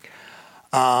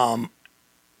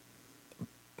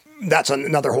 That's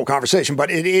another whole conversation, but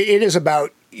it is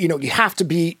about, you know, you have to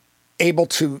be able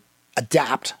to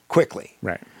adapt quickly.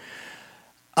 Right.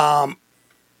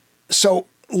 So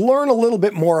learn a little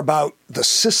bit more about the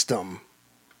system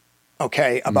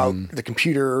okay, about the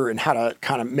computer and how to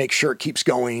kind of make sure it keeps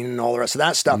going and all the rest of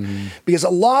that stuff. Because a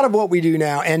lot of what we do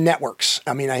now, and networks,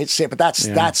 I mean, I hate to say it, but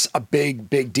that's a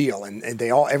big deal. And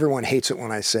everyone hates it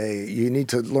when I say you need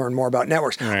to learn more about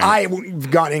networks. Right.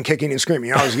 I've gone in kicking and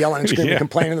screaming. I was yelling and screaming,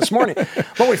 complaining this morning.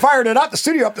 But we fired it up, the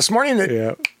studio up this morning, and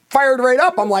it fired right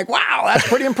up. I'm like, wow, that's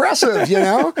pretty impressive,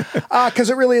 because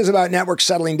it really is about networks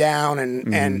settling down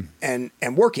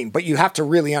and working. But you have to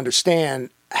really understand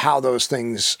how those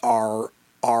things are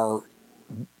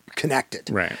connected.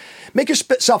 Right. Make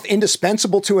yourself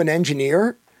indispensable to an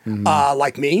engineer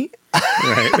like me.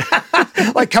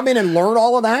 Right. Like come in and learn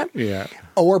all of that. Yeah.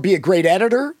 Or be a great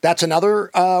editor. That's another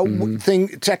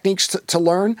techniques to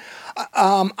learn.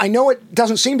 I know it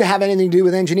doesn't seem to have anything to do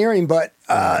with engineering, but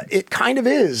it kind of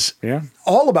is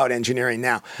all about engineering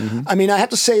now. I mean, I have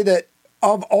to say that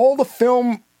of all the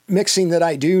film mixing that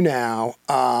I do now,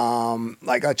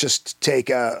 like let's just take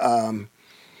What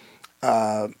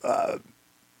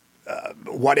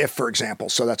If, for example.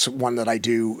 So that's one that I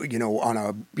do, on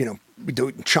a, we do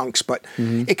it in chunks, but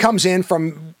it comes in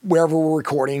from wherever we're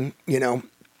recording,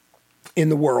 in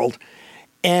the world.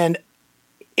 And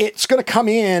it's going to come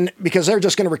in because they're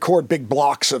just going to record big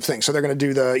blocks of things. So they're going to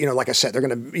do the, like I said, they're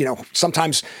going to,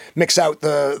 sometimes mix out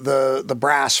the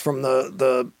brass from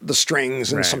the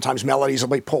strings, and sometimes melodies will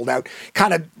be pulled out.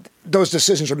 Kind of those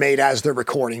decisions are made as they're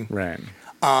recording. Right.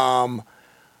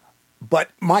 But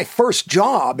my first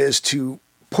job is to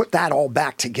put that all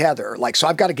back together. Like, so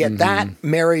I've got to get that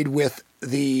married with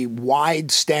the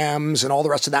wide stems and all the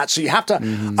rest of that. So you have to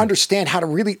understand how to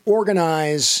really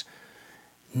organize,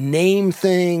 name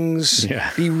things,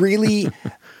 be really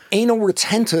anal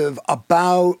retentive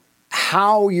about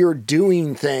how you're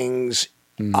doing things,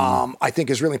 I think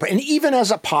is really important. And even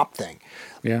as a pop thing.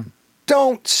 Yeah.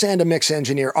 Don't send a mix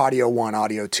engineer audio 1,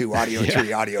 audio 2, audio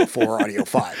 3, audio 4, audio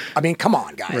 5. I mean, come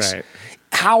on, guys. Right.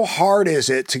 How hard is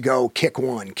it to go kick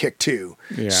 1, kick 2,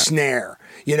 snare,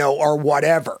 or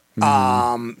whatever,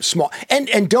 small.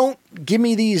 And don't give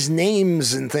me these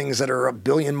names and things that are 1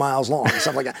 billion miles long and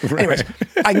stuff like that. Right. Anyways,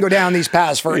 I can go down these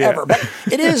paths forever. But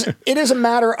it is a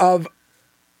matter of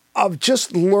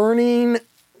just learning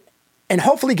and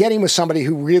hopefully getting with somebody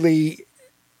who really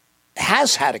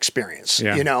has had experience,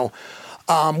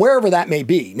 wherever that may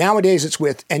be. Nowadays, it's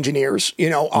with engineers,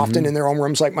 often in their own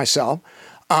rooms like myself,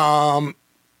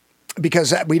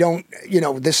 because we don't,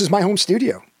 this is my home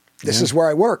studio. This is where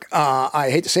I work.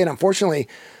 I hate to say it, unfortunately,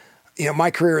 my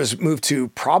career has moved to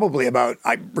probably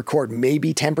I record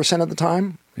maybe 10% of the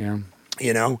time. Yeah.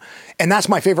 And that's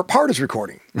my favorite part is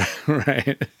recording.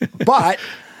 Right. But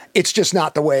it's just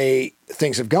not the way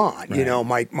things have gone.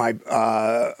 Right. My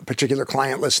particular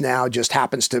client list now just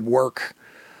happens to work,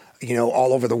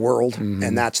 all over the world,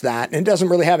 and that's that. And it doesn't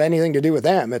really have anything to do with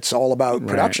them. It's all about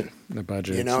production. The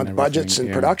budgets, budgets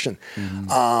and production.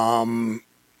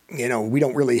 We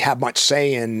don't really have much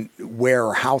say in where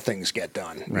or how things get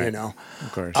done. Right. Of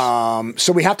course.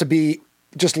 So we have to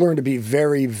just learn to be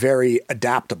very, very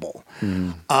adaptable.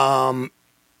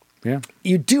 Yeah.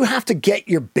 You do have to get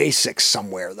your basics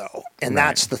somewhere, though, and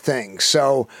that's the thing.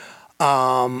 So,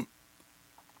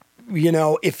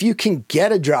 if you can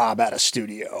get a job at a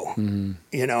studio,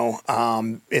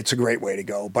 it's a great way to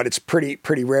go, but it's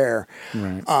pretty rare.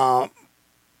 Right.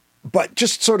 But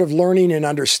just sort of learning and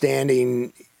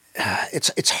understanding,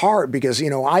 it's hard because,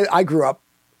 I grew up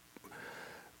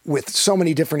with so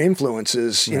many different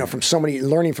influences,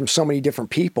 learning from so many different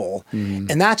people.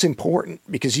 And that's important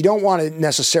because you don't want to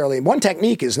necessarily, one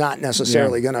technique is not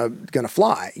necessarily going to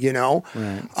fly,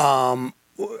 Right.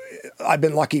 I've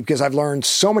been lucky because I've learned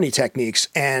so many techniques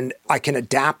and I can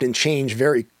adapt and change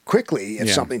very quickly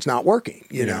if something's not working,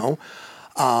 know?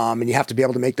 And you have to be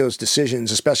able to make those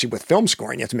decisions, especially with film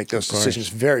scoring. You have to make those decisions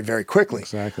very, very quickly.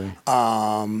 Exactly.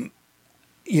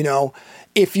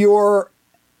 If you're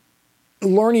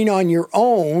learning on your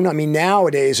own, I mean,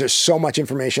 nowadays there's so much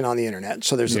information on the internet,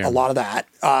 so there's a lot of that.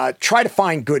 Try to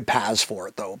find good paths for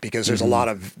it, though, because there's a lot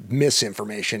of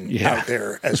misinformation out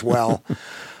there as well.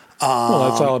 Well,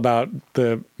 that's all about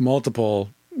the multiple,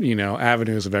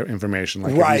 avenues of information.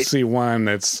 Like if you see one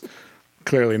that's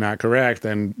clearly not correct,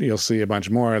 then you'll see a bunch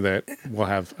more that will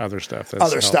have other stuff.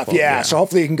 That's helpful. So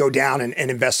hopefully you can go down and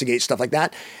investigate stuff like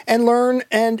that and learn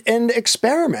and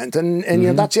experiment. And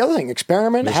that's the other thing,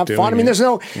 experiment, just have fun. I mean, there's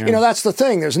no, that's the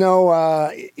thing. There's no,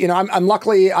 I'm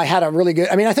luckily I had a really good,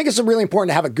 I think it's really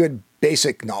important to have a good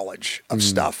basic knowledge of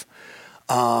stuff.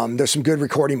 There's some good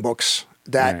recording books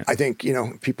that I think,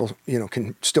 people,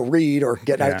 can still read or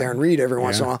get out there and read every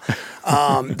once in a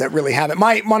while, that really have it.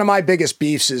 One of my biggest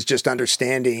beefs is just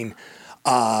understanding,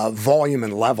 volume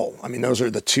and level. I mean, those are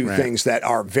the two things that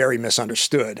are very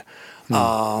misunderstood.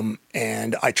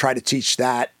 And I try to teach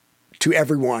that to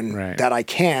everyone that I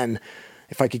can.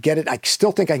 If I could get it, I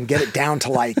still think I can get it down to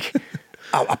like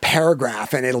a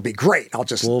paragraph, and it'll be great. I'll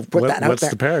just put that out there. What's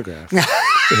the paragraph?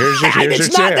 Here's your it's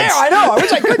chance. Not there. I know. I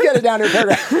wish I could get it down to a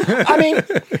paragraph. I mean,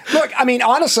 look. I mean,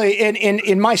 honestly,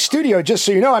 in my studio, just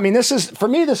so you know, I mean, this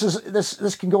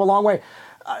can go a long way.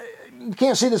 You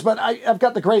can't see this, but I've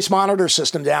got the Grace monitor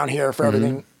system down here for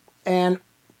everything, and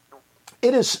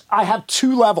it is. I have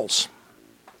 2 levels.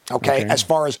 Okay, as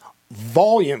far as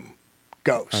volume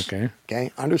goes.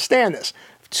 Okay, understand this.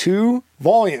 2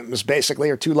 volumes, basically,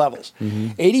 or 2 levels.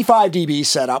 85 dB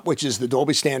setup, which is the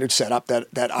Dolby Standard setup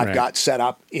that I've got set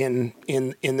up in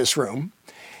this room.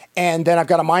 And then I've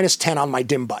got a -10 on my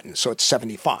dim button, so it's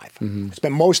 75. I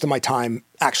spend most of my time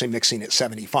actually mixing at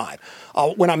 75.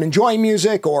 When I'm enjoying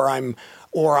music or I'm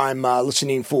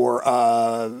listening for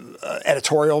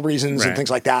editorial reasons and things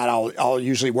like that, I'll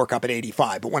usually work up at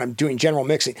 85. But when I'm doing general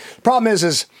mixing, the problem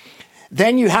is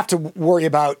then you have to worry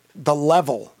about the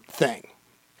level thing,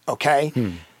 okay?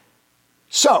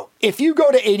 So if you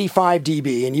go to 85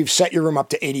 dB and you've set your room up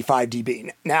to 85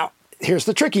 dB, now here's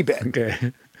the tricky bit.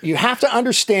 Okay. You have to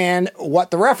understand what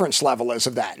the reference level is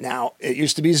of that. Now, it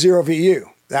used to be 0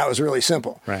 VU. That was really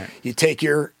simple. Right. You take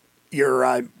your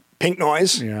pink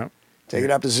noise, take it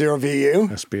up to 0 VU.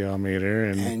 SBL meter.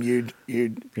 And you'd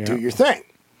do your thing.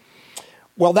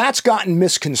 Well, that's gotten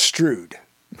misconstrued.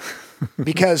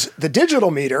 Because the digital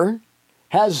meter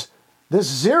has this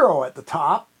 0 at the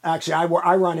top. Actually,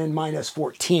 I run in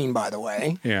 -14, by the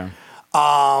way. Yeah.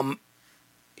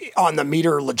 On the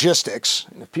meter logistics.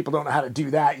 And if people don't know how to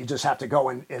do that, you just have to go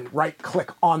and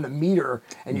right-click on the meter,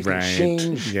 and you can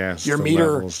change your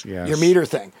meter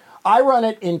thing. I run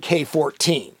it in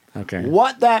K14. Okay.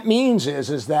 What that means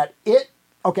is that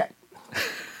okay.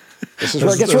 This is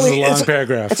where it gets really. It's a long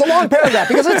paragraph. It's a long paragraph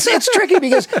because it's tricky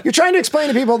because you're trying to explain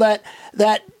to people that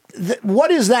what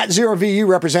is that 0 VU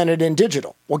represented in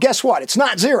digital? Well, guess what? It's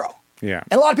not 0. Yeah.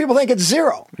 And a lot of people think it's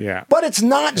 0. Yeah. But it's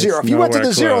not 0. If you went to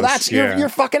the 0, that's you're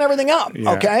fucking everything up.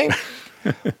 Yeah. Okay.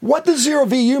 What the 0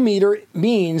 VU meter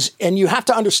means, and you have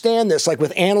to understand this, like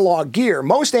with analog gear,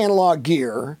 most analog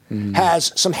gear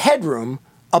has some headroom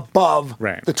above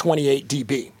the 28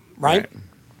 dB, right?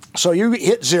 So you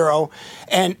hit 0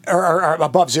 or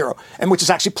above 0, and which is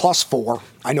actually +4.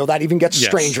 I know that even gets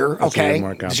stranger. Okay,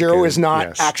 0 is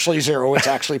not actually 0; it's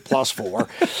actually +4.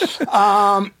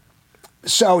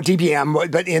 So dBm,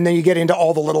 and then you get into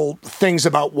all the little things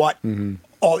about what. And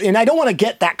I don't want to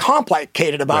get that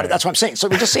complicated about it. That's what I'm saying. So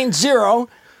we're just saying 0.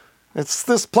 It's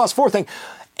this +4 thing,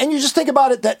 and you just think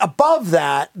about it that above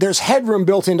that there's headroom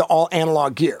built into all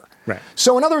analog gear. Right.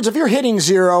 So in other words, if you're hitting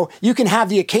 0, you can have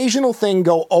the occasional thing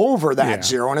go over that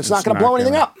 0, and it's not going to blow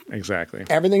anything up. Exactly.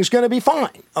 Everything's going to be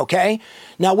fine, okay?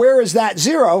 Now, where is that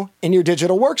 0 in your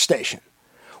digital workstation?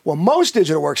 Well, most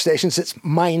digital workstations, it's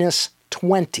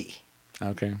 -20.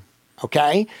 Okay.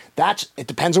 Okay? It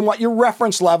depends on what your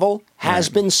reference level has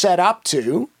been set up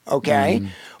to, okay?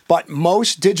 But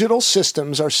most digital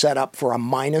systems are set up for a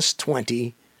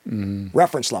 -20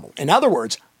 reference level. In other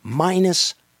words,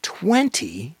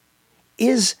 -20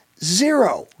 is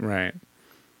 0. Right.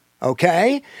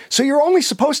 Okay? So you're only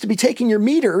supposed to be taking your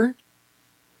meter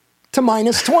to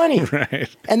 -20. Right.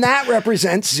 And that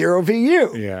represents 0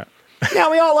 VU. Yeah.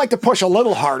 Now, we all like to push a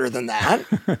little harder than that.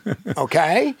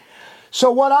 Okay?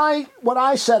 So what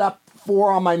I set up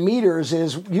for on my meters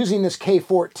is using this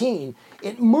K14,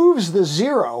 it moves the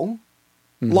 0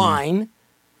 line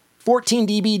 14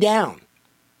 dB down.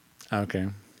 Okay.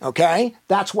 Okay?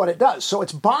 That's what it does. So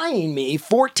it's buying me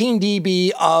 14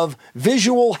 dB of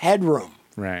visual headroom.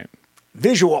 Right.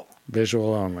 Visual.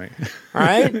 Visual only. All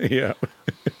right? Yeah.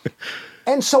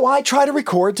 And so I try to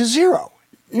record to 0.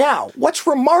 Now, what's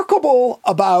remarkable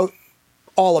about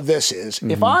all of this is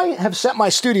if I have set my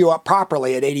studio up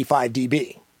properly at 85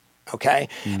 dB, okay,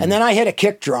 and then I hit a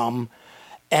kick drum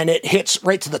and it hits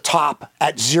right to the top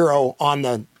at 0 on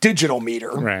the digital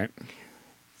meter, Right.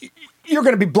 You're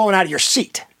going to be blown out of your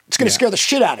seat. It's going to scare the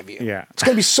shit out of you. Yeah. It's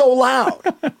going to be so loud.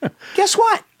 Guess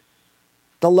what?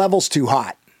 The level's too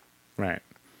hot. Right.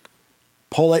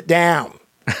 Pull it down.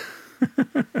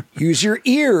 Use your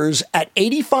ears at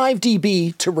 85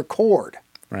 dB to record.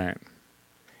 Right.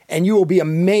 And you will be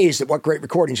amazed at what great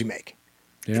recordings you make.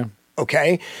 Yeah.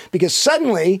 Okay? Because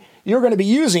suddenly you're going to be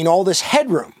using all this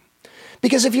headroom.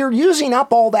 Because if you're using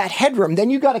up all that headroom, then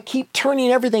you got to keep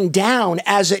turning everything down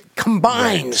as it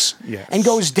combines and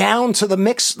goes down to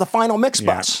the final mix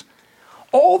bus.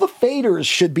 All the faders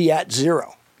should be at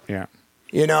 0. Yeah.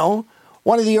 You know?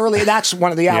 That's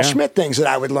one of the Al Schmidt things that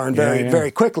I would learn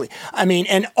very quickly. I mean,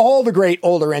 and all the great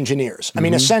older engineers. I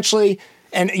mean, essentially,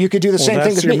 and you could do the same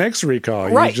thing with your me. mix recall.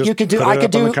 Right. You could do, I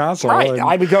could do, on the console. Right.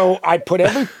 I'd put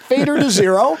every fader to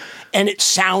 0 and it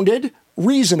sounded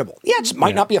reasonable. Yeah, it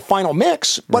might not be a final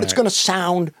mix, but it's going to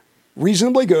sound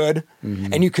reasonably good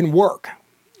and you can work.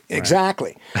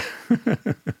 Exactly.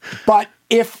 But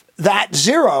if that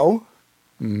 0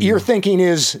 you're thinking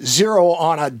is 0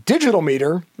 on a digital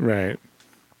meter, right,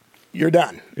 you're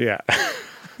done. Yeah.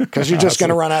 Because you're just going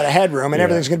to run out of headroom and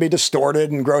everything's going to be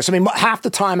distorted and gross. I mean, half the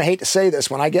time, I hate to say this,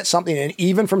 when I get something in,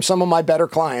 even from some of my better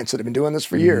clients that have been doing this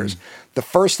for years, the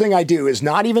first thing I do is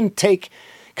not even take,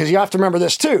 because you have to remember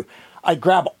this too, I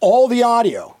grab all the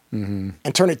audio and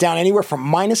turn it down anywhere from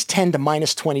 -10 to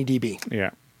 -20 dB. Yeah.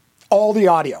 All the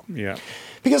audio. Yeah.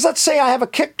 Because let's say I have a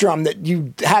kick drum that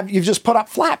you've just put up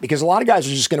flat, because a lot of guys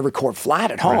are just going to record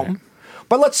flat at home. Right.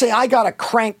 But let's say I got to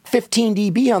crank 15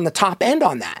 dB on the top end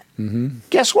on that.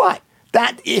 Guess what?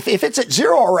 That if it's at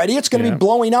 0 already, it's going to be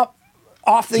blowing up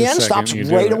off the end stops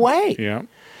right away. Yeah.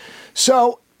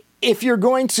 So if you're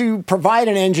going to provide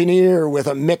an engineer with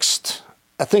a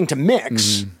thing to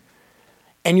mix,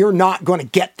 and you're not going to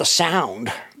get the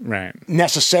sound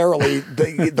necessarily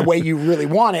the way you really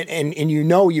want it, and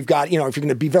you've got, if you're going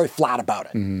to be very flat about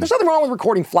it. There's nothing wrong with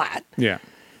recording flat. Yeah.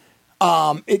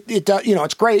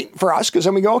 It's great for us because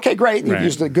then we go, okay, great. You've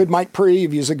used a good mic pre,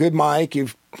 you've used a good mic, you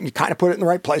kind of put it in the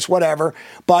right place, whatever.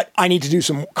 But I need to do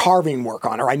some carving work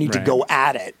on it, or I need to go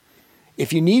at it.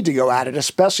 If you need to go at it,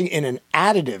 especially in an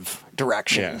additive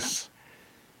direction,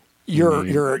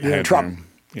 you're in trouble.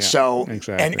 Yeah, so,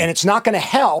 exactly. and it's not going to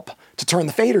help to turn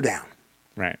the fader down.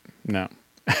 Right. No.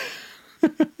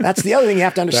 That's the other thing you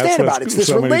have to understand about it. It's this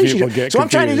relationship. So what I'm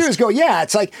trying to do is go,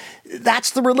 it's like, that's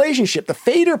the relationship. The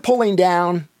fader pulling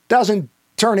down doesn't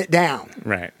turn it down.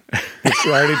 Right. It's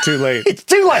already too late. It's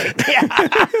too late. Yeah.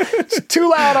 It's too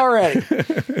loud already.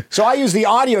 So I use the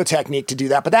audio technique to do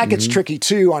that, but that gets tricky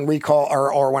too on recall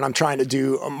or when I'm trying to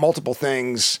do multiple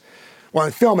things. Well,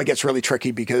 in film, it gets really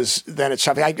tricky because then it's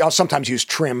something. I'll sometimes use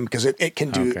trim because it can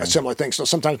do a similar thing. So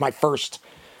sometimes my first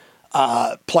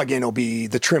plugin will be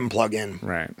the trim plugin.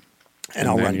 Right. And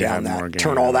I'll run down that,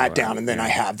 turn all that down, and then I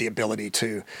have the ability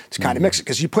to kind of mix it.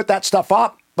 Because you put that stuff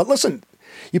up, but listen,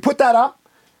 you put that up,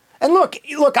 and look,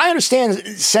 I understand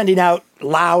sending out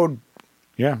louder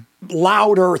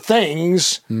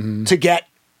things to get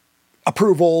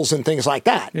approvals and things like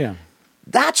that. Yeah.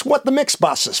 That's what the mix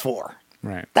bus is for.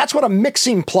 Right. That's what a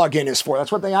mixing plugin is for.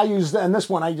 That's what I use, and this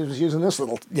one I was using this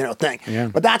little thing. Yeah.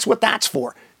 But that's what that's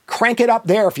for. Crank it up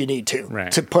there if you need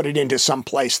to put it into some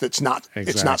place that's not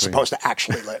it's not supposed to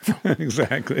actually live.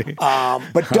 Exactly.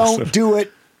 But don't do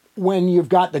it when you've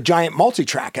got the giant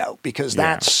multi-track out because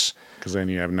because then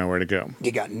you have nowhere to go.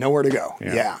 You got nowhere to go.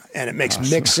 Yeah. And it makes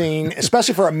mixing,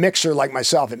 especially for a mixer like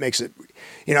myself, it makes it,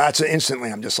 that's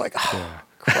instantly I'm just like,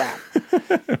 crap.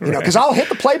 Because I'll hit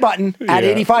the play button at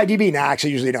 85 dB. Now, I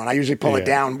actually usually don't. I usually pull it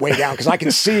down, way down, because I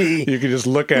can see. You can just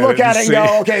look at it and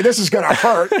go, okay, this is going to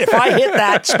hurt. If I hit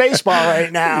that space bar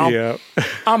right now,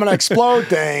 I'm going to explode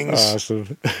things.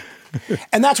 Awesome.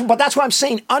 And that's what I'm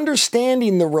saying.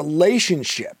 Understanding the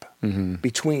relationship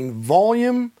between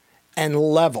volume and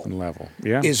level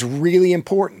is really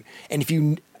important. And if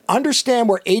you understand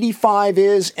where 85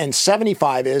 is and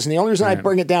 75 is, and the only reason I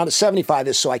bring it down to 75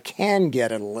 is so I can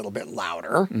get it a little bit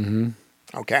louder.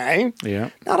 Okay?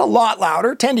 Yeah. Not a lot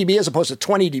louder, 10 dB as opposed to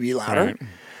 20 dB louder.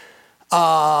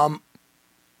 Right.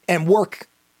 And work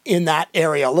in that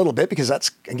area a little bit because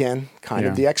that's, again, kind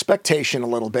of the expectation a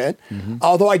little bit.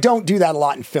 Although I don't do that a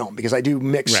lot in film because I do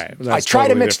mix. Right. I try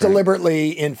to mix deliberately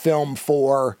in film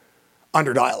for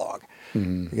under dialogue.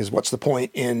 Because what's the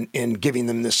point in giving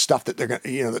them this stuff that they're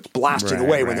going that's blasting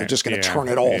away when they're just going to turn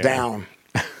it all down?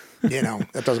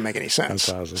 That doesn't make any sense.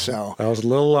 That's awesome. So that was a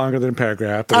little longer than a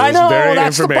paragraph, but I it was very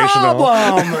that's informational. The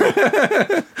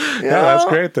problem. That's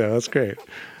great though. That's great.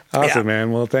 Awesome,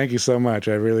 man. Well, thank you so much.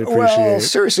 I really appreciate it. Well,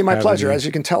 seriously, my pleasure. As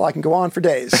you can tell, I can go on for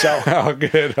days. So all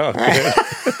good.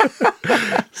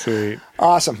 Sweet.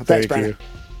 Awesome. Thanks, Brandon.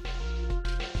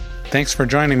 Thanks for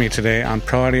joining me today on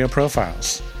Pro Audio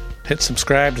Profiles. Hit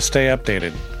subscribe to stay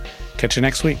updated. Catch you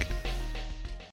next week.